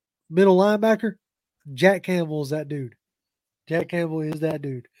linebacker, Jack Campbell is that dude. Jack Campbell is that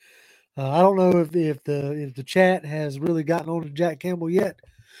dude. I don't know if the chat has really gotten on to Jack Campbell yet,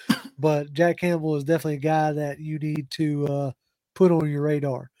 but Jack Campbell is definitely a guy that you need to put on your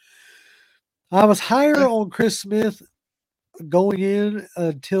radar. I was higher on Chris Smith going in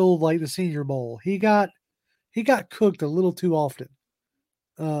until like the Senior Bowl. He got cooked a little too often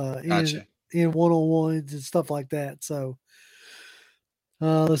in one-on-ones and stuff like that. So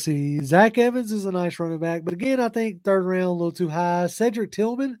let's see. Zach Evans is a nice running back, but again, I think third round a little too high. Cedric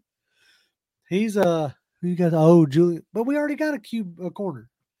Tillman, he's who you got? Julian, but we already got a corner.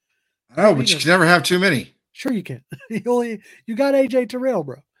 I know, but you can never have too many. Sure, you can. You got AJ Terrell,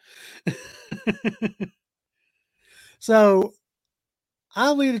 bro. So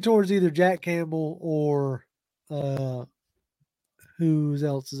I'm leaning towards either Jack Campbell or who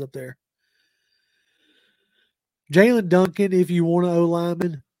else is up there? Jalen Duncan, if you want an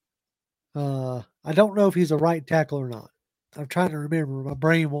O-lineman. I don't know if he's a right tackle or not. I'm trying to remember. My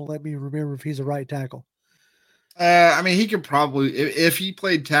brain won't let me remember if he's a right tackle. I mean, he could probably, if he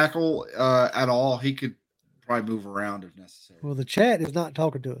played tackle at all, he could probably move around if necessary. Well, the chat is not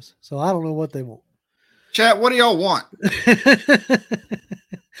talking to us, so I don't know what they want. Chat, what do y'all want?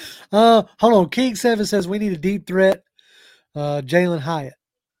 Hold on. King 7 says we need a deep threat. Jalen Hyatt.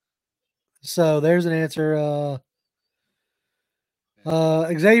 So there's an answer.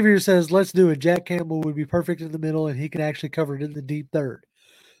 Xavier says, let's do it. Jack Campbell would be perfect in the middle, and he can actually cover it in the deep third.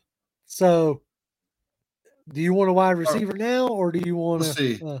 So do you want a wide receiver now, or do you want to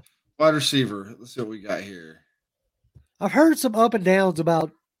see wide receiver? Let's see what we got here. I've heard some up and downs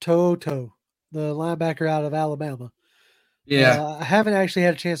about Toto, the linebacker out of Alabama. Yeah. I haven't actually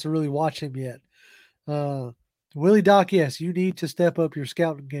had a chance to really watch him yet. Willie Doc, yes, you need to step up your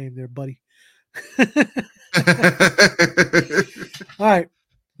scouting game there, buddy. All right.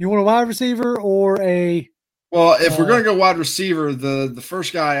 You want a wide receiver or a... Well, if we're going to go wide receiver, the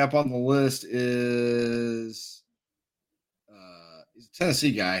first guy up on the list is he's a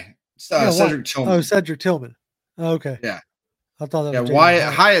Tennessee guy. Cedric Tillman. Oh, Cedric Tillman. Oh, okay. Yeah. I thought that was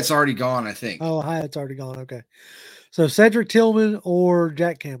Hyatt's already gone, I think. Oh, Hyatt's already gone. Okay. So Cedric Tillman or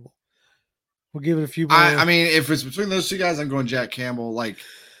Jack Campbell. We'll give it a few more. I mean, if it's between those two guys, I'm going Jack Campbell. I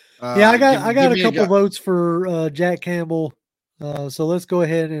got a couple votes for Jack Campbell. So let's go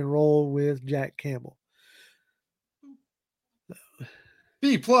ahead and roll with Jack Campbell.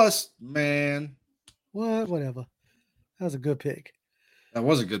 B+, man. Whatever. That was a good pick. That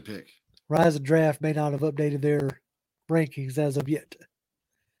was a good pick. Rise and Draft may not have updated their rankings as of yet.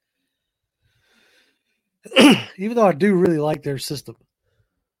 Even though I do really like their system.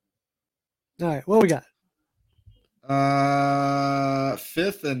 All right, what we got?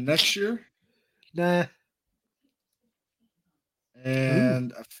 5th and next year. Nah.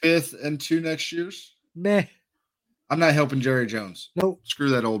 And a 5th and 2 next years. Meh. I'm not helping Jerry Jones. Nope. Screw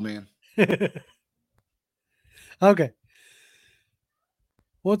that old man. Okay.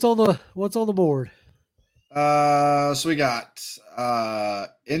 What's on the board? So we got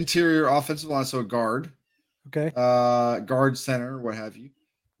interior offensive line, so a guard. Okay. Guard, center, what have you.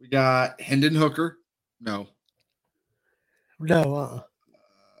 We got Hendon Hooker. No. No.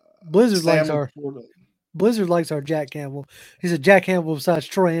 Blizzard likes our Jack Campbell. He said Jack Campbell besides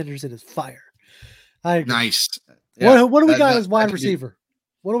Troy Anderson is fire. I agree. Nice. Yeah, what do we got as wide receiver?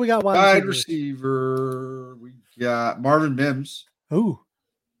 What do we got wide receiver? We got Marvin Mims. Ooh.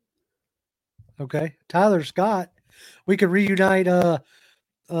 Okay. Tyler Scott. We can reunite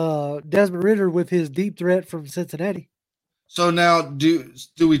Desmond Ridder with his deep threat from Cincinnati. So now do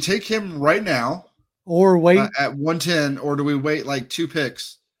we take him right now? Or wait at 110, or do we wait like 2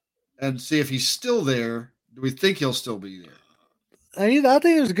 picks and see if he's still there? Do we think he'll still be there? I think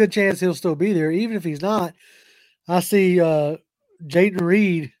there's a good chance he'll still be there. Even if he's not, I see Jayden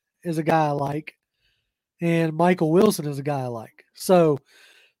Reed is a guy I like, and Michael Wilson is a guy I like. So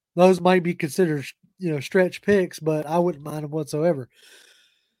those might be considered, stretch picks, but I wouldn't mind them whatsoever.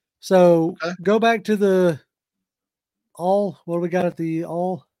 So Go back to the all. What do we got at the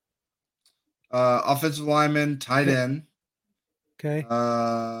all? Offensive lineman, tight end. Okay.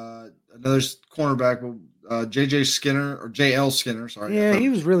 Another cornerback, JJ Skinner or JL Skinner. Sorry. Yeah, he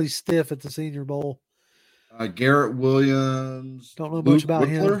was really stiff at the Senior Bowl. Garrett Williams. Don't know much about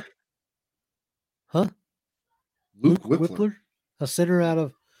him. Huh? Luke Whippler. A center out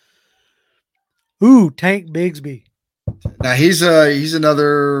of. Ooh, Tank Bigsby. Now he's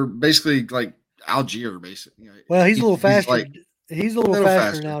another basically like Algier, basically. Well, he's a little faster. He's a little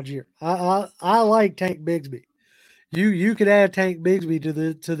faster than Algier. I like Tank Bigsby. You could add Tank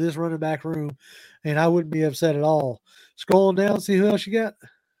Bigsby to this running back room, and I wouldn't be upset at all. Scrolling down, see who else you got.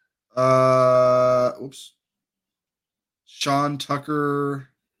 Sean Tucker.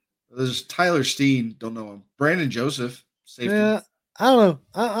 There's Tyler Steen. Don't know him. Brandon Joseph. Safety. Yeah, I don't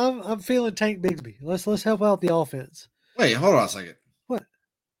know. I'm feeling Tank Bigsby. Let's help out the offense. Wait, hold on a second. What?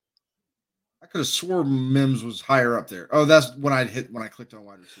 I could have swore Mims was higher up there. Oh, that's when I clicked on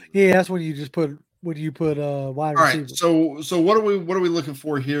wide receiver. Yeah, that's when you put wide receiver. All right. So what are we looking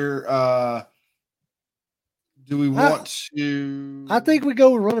for here? Do we want to? I think we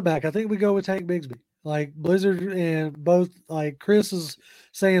go with running back. I think we go with Tank Bigsby. Like Blizzard and both, like Chris is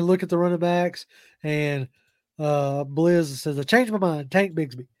saying, look at the running backs, and Blizz says, I changed my mind. Tank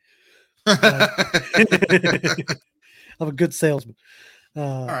Bigsby. I'm a good salesman.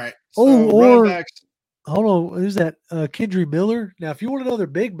 All right. So backs. Hold on. Who's that? Kendry Miller. Now, if you want another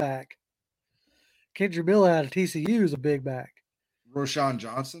big back, Kendry Miller out of TCU is a big back. Roschon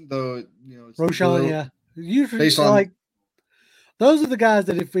Johnson, though, Roschon, yeah. Usually, like those are the guys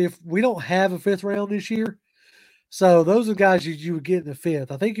that if we don't have a 5th round this year, so those are the guys you would get in the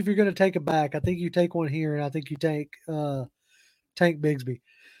 5th. I think if you're going to take a back, I think you take one here, and I think you take Tank Bigsby.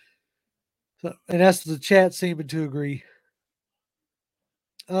 So, and that's the chat seeming to agree.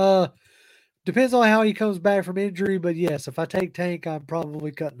 Depends on how he comes back from injury, but yes, if I take Tank, I'm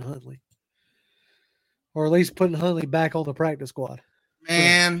probably cutting Huntley, or at least putting Huntley back on the practice squad.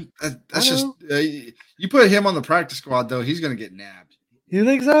 Man, that's just you put him on the practice squad, though, he's going to get nabbed. You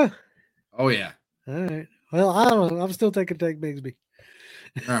think so? Oh yeah. All right. Well, I don't know. I'm still taking Tank Bigsby.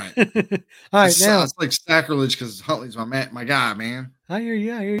 All right. All right. Now it's like sacrilege because Huntley's my guy, man. I hear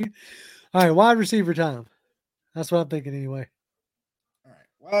you. All right, wide receiver time. That's what I'm thinking anyway. All right,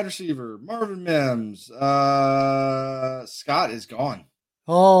 wide receiver Marvin Mims. Scott is gone.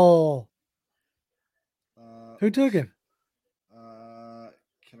 Oh. Who took him?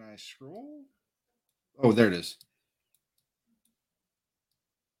 Can I scroll? Oh, there it is.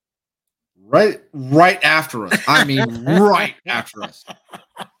 Right after us. I mean, right after us.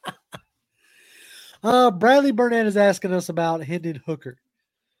 Bradley Burnett is asking us about Hendon Hooker,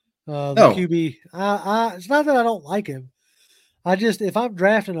 the QB. It's not that I don't like him. If I'm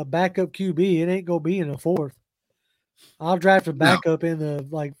drafting a backup QB, it ain't gonna be in the 4th. I'll draft a backup in the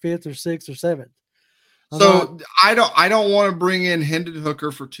 5th or 6th or 7th. I don't want to bring in Hendon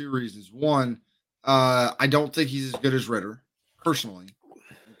Hooker for 2 reasons. One, I don't think he's as good as Ridder, personally.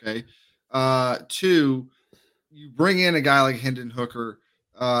 Okay. 2, you bring in a guy like Hendon Hooker,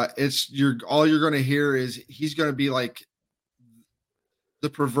 all you're going to hear is he's going to be like the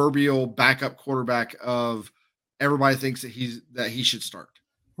proverbial backup quarterback of everybody thinks that he should start.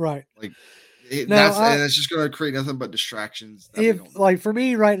 Right. Like and it's just going to create nothing but distractions. For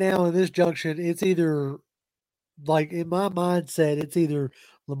me right now in this junction, it's either in my mindset, it's either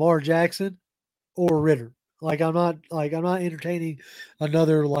Lamar Jackson or Ridder. I'm not entertaining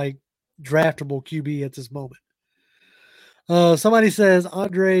another draftable QB at this moment. Somebody says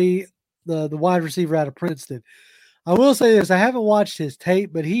Andre, the wide receiver out of Princeton. I will say this: I haven't watched his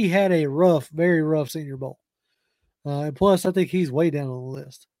tape, but he had a rough, very rough Senior Bowl. And plus, I think he's way down on the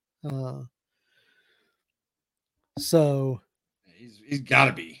list. So he's got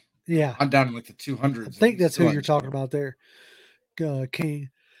to be. Yeah, I'm down in like the 200s. I think that's who you're talking about there, King.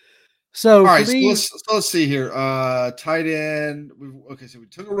 So all right, so let's see here. Tight end. So we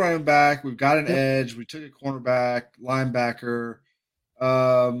took a running back. We've got an edge. We took a cornerback, linebacker.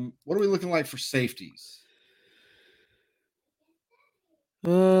 What are we looking like for safeties?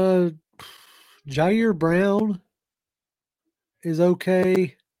 Jair Brown is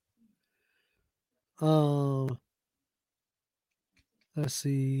okay. Let's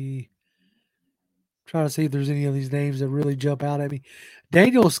see. Trying to see if there's any of these names that really jump out at me.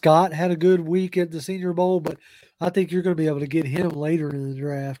 Daniel Scott had a good week at the Senior Bowl, but I think you're going to be able to get him later in the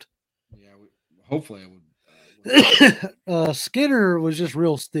draft. Yeah, hopefully I would. Skinner was just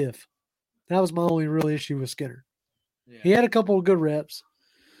real stiff. That was my only real issue with Skinner. Yeah. He had a couple of good reps.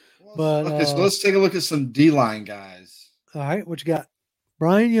 Well, but so let's take a look at some D-line guys. All right, what you got?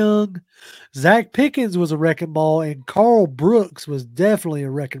 Brian Young, Zach Pickens was a wrecking ball, and Carl Brooks was definitely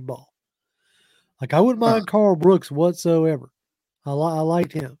a wrecking ball. Like, I wouldn't mind Carl Brooks whatsoever. I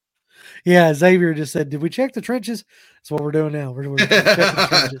liked him. Yeah, Xavier just said, did we check the trenches? That's what we're doing now. We're checking the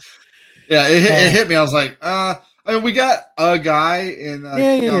trenches. Yeah, it hit me. I was like, I mean, we got a guy in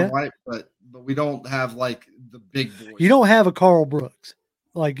White, but we don't have, like, the big boys. You don't have a Carl Brooks.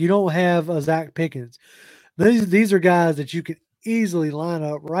 Like, you don't have a Zach Pickens. These are guys that you can easily line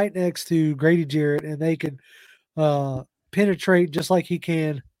up right next to Grady Jarrett, and they can penetrate just like he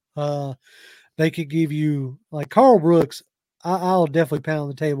can. They could give you, like, Carl Brooks. I'll definitely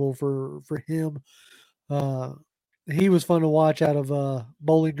pound the table for him. He was fun to watch out of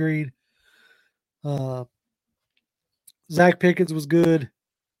Bowling Green. Zach Pickens was good.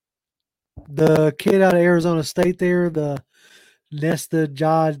 The kid out of Arizona State there, the Nesta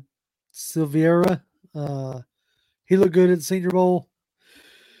Jod Silveira, he looked good at the Senior Bowl.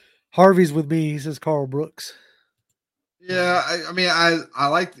 Harvey's with me. He says Carl Brooks. Yeah, I mean, I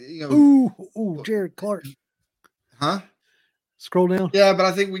like, Ooh, Jared Clark. Huh? Scroll down. Yeah, but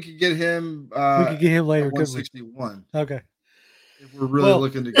I think we could get him. We could get him later. 161. Okay. If we're really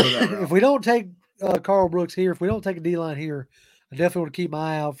looking to go that route. If we don't take Carl Brooks here, if we don't take a D-line here, I definitely want to keep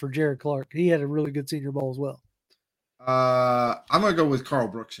my eye out for Jared Clark. He had a really good Senior Bowl as well. I'm going to go with Carl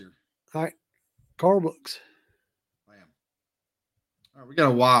Brooks here. All right. Carl Brooks. I am. All right, we got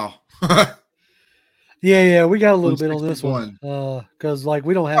a while. Yeah, we got a little bit on this one. Because, like,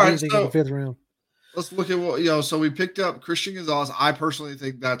 we don't have anything in the 5th round. Let's look at what, so we picked up Christian Gonzalez. I personally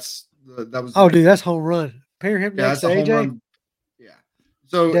think that was. Oh, dude, that's home run. Pair him next to AJ. Home run. Yeah.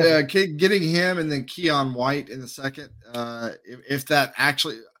 So getting him and then Keon White in the second, if that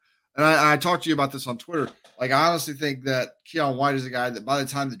actually, and I talked to you about this on Twitter. Like, I honestly think that Keon White is a guy that by the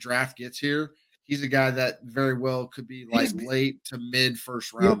time the draft gets here, he's a guy that very well could be like late to mid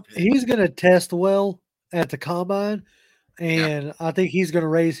first round pick. He's going to test well at the combine. And I think he's going to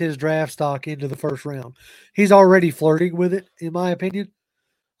raise his draft stock into the first round. He's already flirting with it, in my opinion.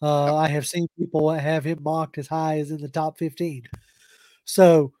 I have seen people have him mocked as high as in the top 15.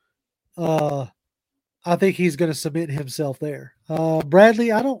 So I think he's going to submit himself there.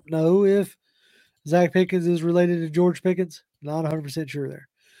 Bradley, I don't know if Zach Pickens is related to George Pickens. Not 100% sure there.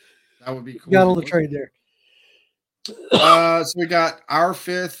 That would be cool. Got on the trade there. So we got our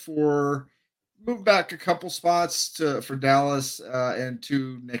 5th for – move back a couple spots for Dallas and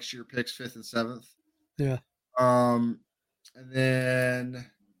 2 next year picks, 5th and 7th. Yeah. And then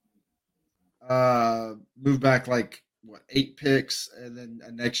move back like 8 picks, and then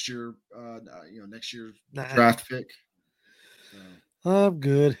next year, next year's draft pick. So. I'm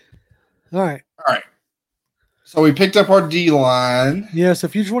good. All right. So we picked up our D line. Yeah. So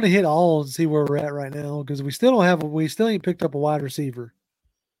if you just want to hit all and see where we're at right now, because we still ain't picked up a wide receiver.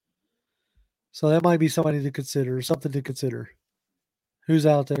 So that might be something to consider. Who's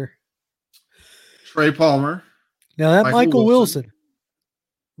out there? Trey Palmer. Now that Michael Wilson,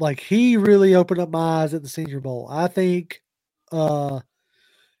 like, he really opened up my eyes at the Senior Bowl. I think had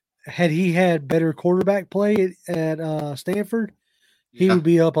he had better quarterback play at Stanford, he would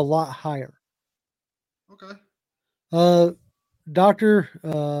be up a lot higher. Okay. Dr.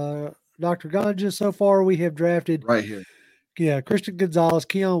 Ganja, so far we have drafted right here. Yeah, Christian Gonzalez,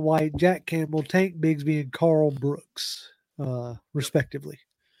 Keon White, Jack Campbell, Tank Bigsby, and Carl Brooks, respectively.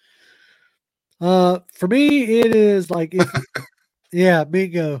 For me, it is like,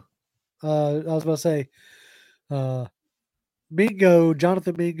 Mingo. I was about to say, Mingo,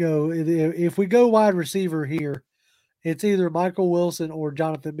 Jonathan Mingo. If we go wide receiver here, it's either Michael Wilson or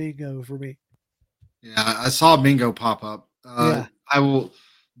Jonathan Mingo for me. Yeah, I saw Mingo pop up. Yeah. I will,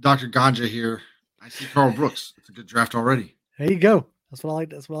 Dr. Ganja here. I see Carl Brooks. It's a good draft already. There you go. That's what I like.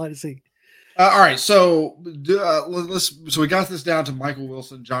 That's what I like to see. All right, so we got this down to Michael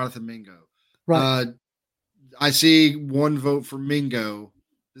Wilson, Jonathan Mingo. Right. I see one vote for Mingo.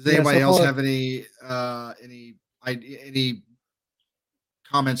 Does anybody else have any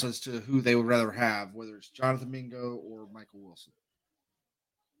comments as to who they would rather have, whether it's Jonathan Mingo or Michael Wilson?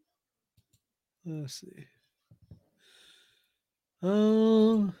 Let's see.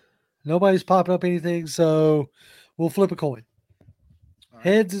 Nobody's popping up anything, so we'll flip a coin. Right.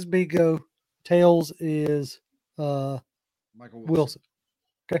 Heads is Mingo. Tails is Michael Wilson.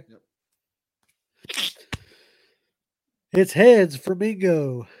 Okay. Yep. It's heads for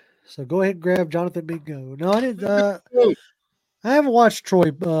Mingo. So go ahead and grab Jonathan Mingo. No, I didn't. I haven't watched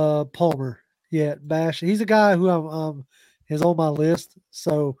Troy Palmer yet. Bash. He's a guy who is on my list.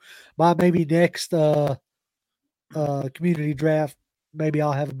 So by maybe next community draft, maybe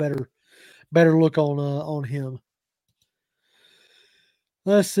I'll have a better look on him.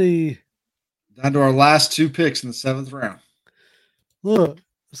 Let's see. Down to our last 2 picks in the 7th round. Look,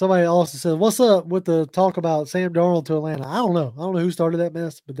 somebody also said, "What's up with the talk about Sam Darnold to Atlanta?" I don't know. I don't know who started that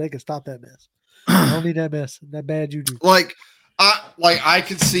mess, but they can stop that mess. I don't need that mess. That bad juju. I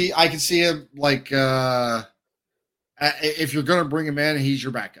can see him if you're going to bring him in, he's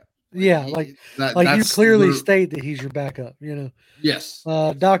your backup. Yeah, you clearly state that he's your backup, Yes.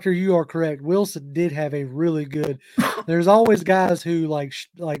 Doctor, you are correct. Wilson did have a really good. There's always guys who like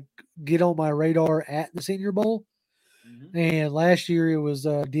get on my radar at the Senior Bowl. Mm-hmm. And last year it was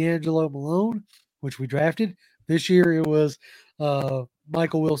D'Angelo Malone, which we drafted. This year it was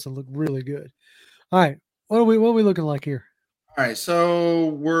Michael Wilson. Looked really good. All right, what are we looking like here? All right, so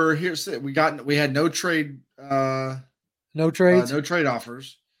we're here. We had no trade. No trades. No trade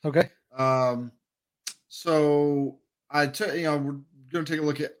offers. Okay. So we're going to take a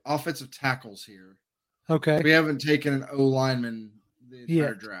look at offensive tackles here. Okay. We haven't taken an O lineman the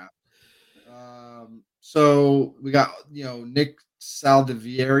entire draft. So we got Nick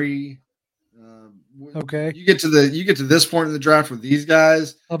Saldivieri. Okay. You get to this point in the draft with these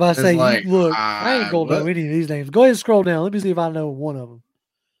guys. I'm about to say, look, I ain't gonna know any of these names. Go ahead and scroll down. Let me see if I know one of them.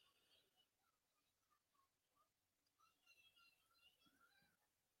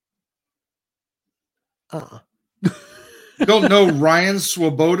 You don't know Ryan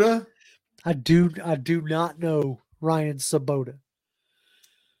Swoboda? I do not know Ryan Swoboda.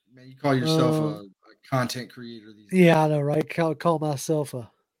 Man, you call yourself a content creator these days. Yeah, I know, right? Call myself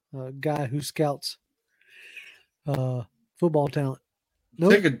a guy who scouts football talent.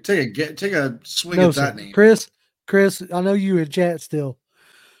 Nope. Take a swing at that name. Chris, I know you in chat still.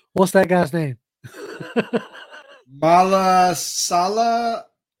 What's that guy's name? Mala Sala.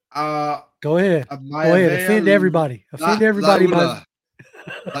 Go ahead. Offend everybody. Laula.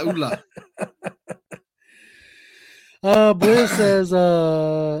 Blair says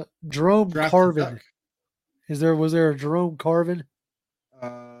Jerome Carvin. Was there a Jerome Carvin?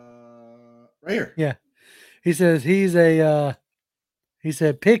 Right here. Yeah. He says he said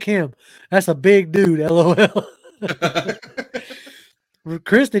pick him. That's a big dude, LOL.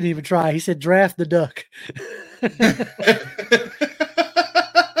 Chris didn't even try. He said draft the duck.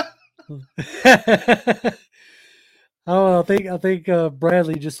 I think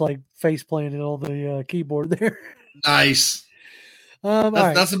Bradley just face planted on the keyboard there. Nice.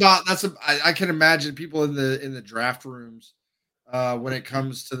 I can imagine people in the draft rooms when it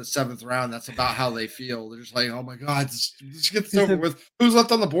comes to the 7th round. That's about how they feel. They're just like, oh my god, let's get this over with. Who's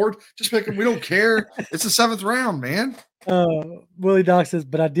left on the board? Just pick him. We don't care. It's the 7th round, man. Willie Doc says,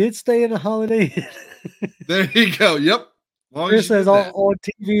 but I did stay in a Holiday Inn. There you go. Yep. Chris says on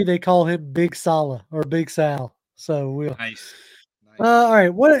TV they call him Big Sala or Big Sal. So we'll nice. All right.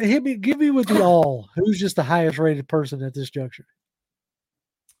 Give me with the all. Who's just the highest rated person at this juncture?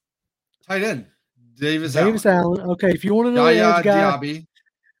 Tight end. Davis Allen. Okay. If you want to know the edge guy,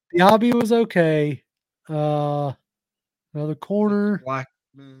 Diaby was okay. Another corner.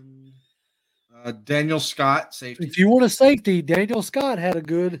 Blackman. Daniel Scott, safety. If you want a safety, Daniel Scott had a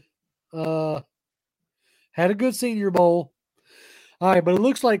good Senior Bowl. All right, but it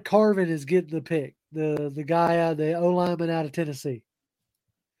looks like Carvin is getting the pick. The guy the O lineman out of Tennessee.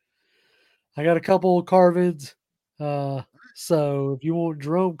 I got a couple of Carvins. So if you want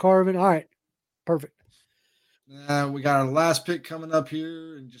Jerome Carvin, all right, perfect. We got our last pick coming up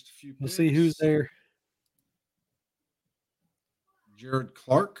here in just a few. We'll see who's there. Jared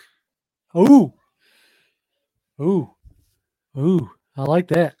Clark. Ooh, I like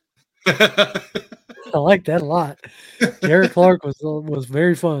that. I like that a lot. Jared Clark was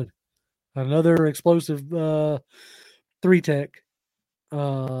very fun. Another explosive 3-tech.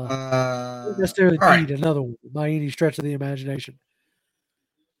 Don't necessarily all right. need another one by any stretch of the imagination.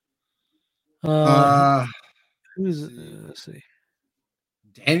 Who's let's see.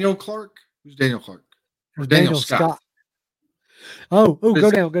 Daniel Clark? Who's Daniel Clark? Or Daniel Scott. Go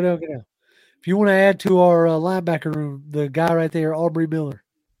down. If you want to add to our linebacker room, the guy right there, Aubrey Miller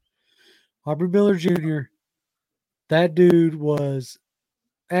Jr., that dude was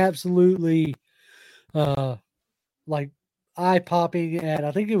absolutely like eye-popping at,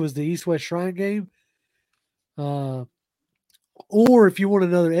 I think it was the East-West Shrine game. Or if you want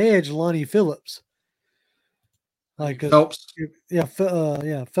another edge, Lonnie Phillips. Like Phelps.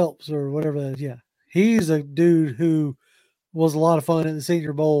 Phelps or whatever that is. Yeah. He's a dude who was a lot of fun at the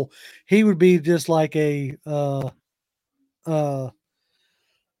Senior Bowl. He would be just like a DPR,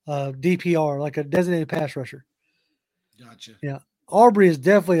 like a designated pass rusher. Gotcha. Yeah. Aubrey is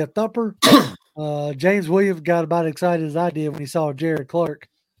definitely a thumper. James Williams got about as excited as I did when he saw Jared Clark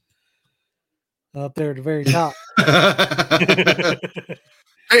up there at the very top.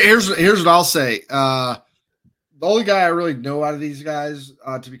 Hey, here's what I'll say. The only guy I really know out of these guys,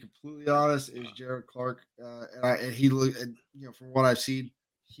 to be completely honest, is Jared Clark. And he look, from what I've seen,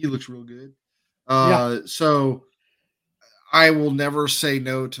 he looks real good. So I will never say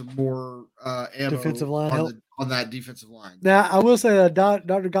no to more ammo defensive line on that defensive line. Now, I will say that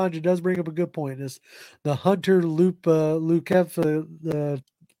Dr. Ganja does bring up a good point. Is the Hunter Luke the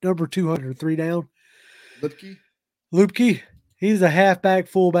number 200, 3 down. Lupke. He's a halfback,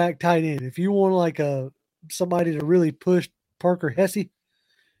 fullback, tight end. If you want like somebody to really push Parker Hesse, he's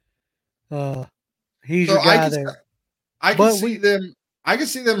your guy there. I can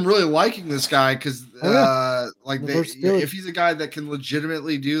see them really liking this guy because, if he's a guy that can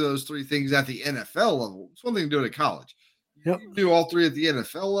legitimately do those 3 things at the NFL level, it's one thing to do it at college. Yep. You do all 3 at the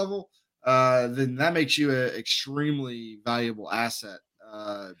NFL level, then that makes you an extremely valuable asset,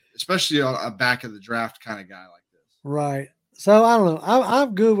 especially on a back of the draft kind of guy like this. Right. So I don't know.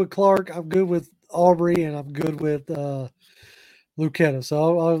 I'm good with Clark. I'm good with Aubrey, and I'm good with Lucetta.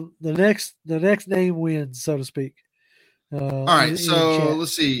 So the next name wins, so to speak. All right, so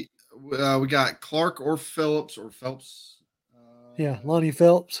let's see. We got Clark or Phillips or Phelps. Lonnie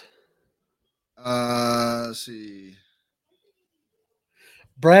Phelps. Let's see.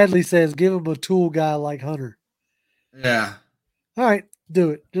 Bradley says give him a tool guy like Hunter. Yeah. All right, do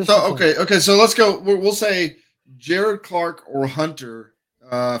it. Okay. So let's go. We'll say Jared Clark or Hunter.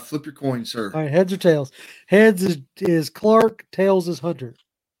 Flip your coin, sir. All right, heads or tails. Heads is Clark. Tails is Hunter.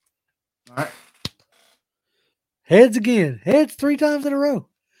 All right. Heads again. Heads 3 times in a row.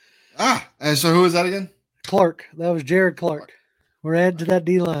 And so who is that again? Clark. That was Jared Clark. We're adding to that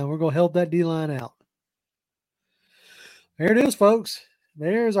D-line. We're going to help that D-line out. There it is, folks.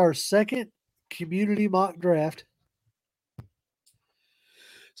 There's our second community mock draft.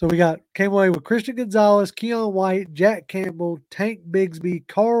 So we came away with Christian Gonzalez, Keon White, Jack Campbell, Tank Bigsby,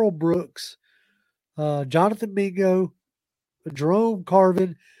 Carl Brooks, Jonathan Mingo, Jerome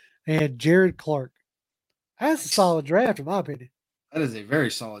Carvin, and Jared Clark. That's a solid draft, in my opinion. That is a very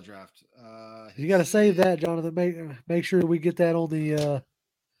solid draft. You got to save that, Jonathan. Make sure we get that on the.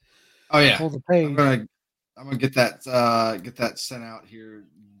 On the page. I'm gonna get that sent out here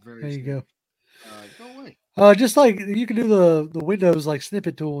very. There you go. Go away. Just like you can do the Windows like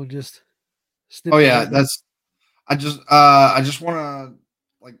snippet tool and just. Snip I just want to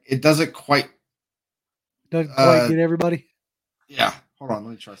it doesn't quite. Doesn't quite get everybody. Yeah. Hold on.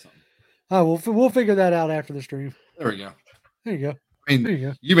 Let me try something. We'll figure that out after the stream. There we go. There you go. I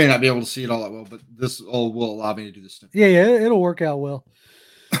mean, you may not be able to see it all that well, but this will allow me to do this. Yeah, it'll work out well.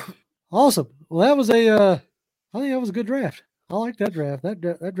 Awesome. Well, that was I think that was a good draft. I like that draft.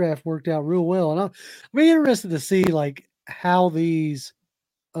 That draft worked out real well, and I'm interested to see like how these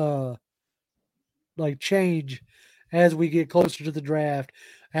change as we get closer to the draft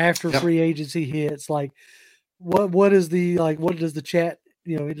after free agency hits. Like, what does the chat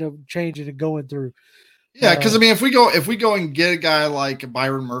end up changing and going through? Yeah, because if we go and get a guy like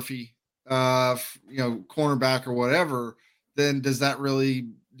Byron Murphy, cornerback or whatever, then does that really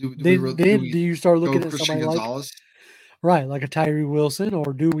do you start looking at Christian somebody Gonzalez? Like a Tyree Wilson,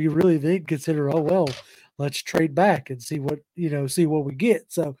 or do we really then consider, let's trade back and see what we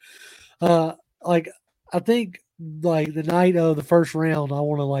get? So, I think the night of the first round, I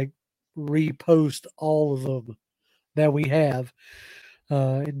want to repost all of them that we have,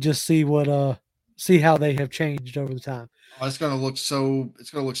 and just see how they have changed over the time. Oh, it's gonna look so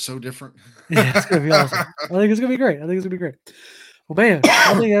different. Yeah, it's gonna be awesome. I think it's gonna be great. Well, man,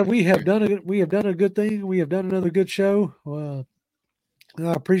 I think that we have done a good thing. We have done another good show.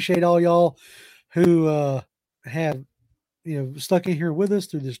 I appreciate all y'all who have stuck in here with us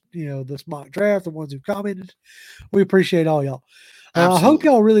through this this mock draft. The ones who commented, we appreciate all y'all. I hope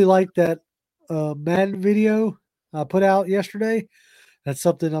y'all really liked that Madden video I put out yesterday. That's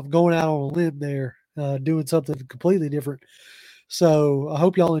something I'm going out on a limb there, doing something completely different. So I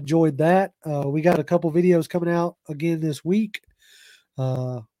hope y'all enjoyed that. We got a couple videos coming out again this week. We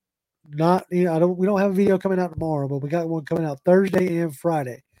don't have a video coming out tomorrow, but we got one coming out Thursday and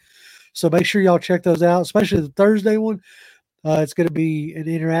Friday. So make sure y'all check those out, especially the Thursday one. It's going to be an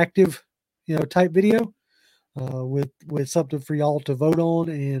interactive, type video with something for y'all to vote on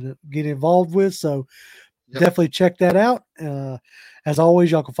and get involved with. So definitely check that out. As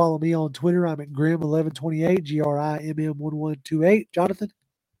always, y'all can follow me on Twitter. I'm at Grim1128, GRIMM1128. Jonathan?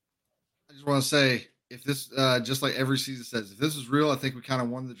 I just want to say, if this, just like every season says, if this is real, I think we kind of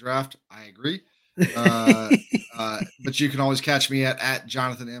won the draft. I agree. But you can always catch me at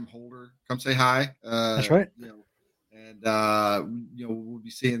Jonathan M. Holder. Come say hi. That's right. We'll be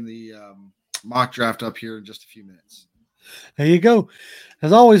seeing the mock draft up here in just a few minutes. There you go.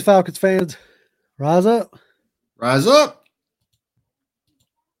 As always, Falcons fans, rise up. Rise up.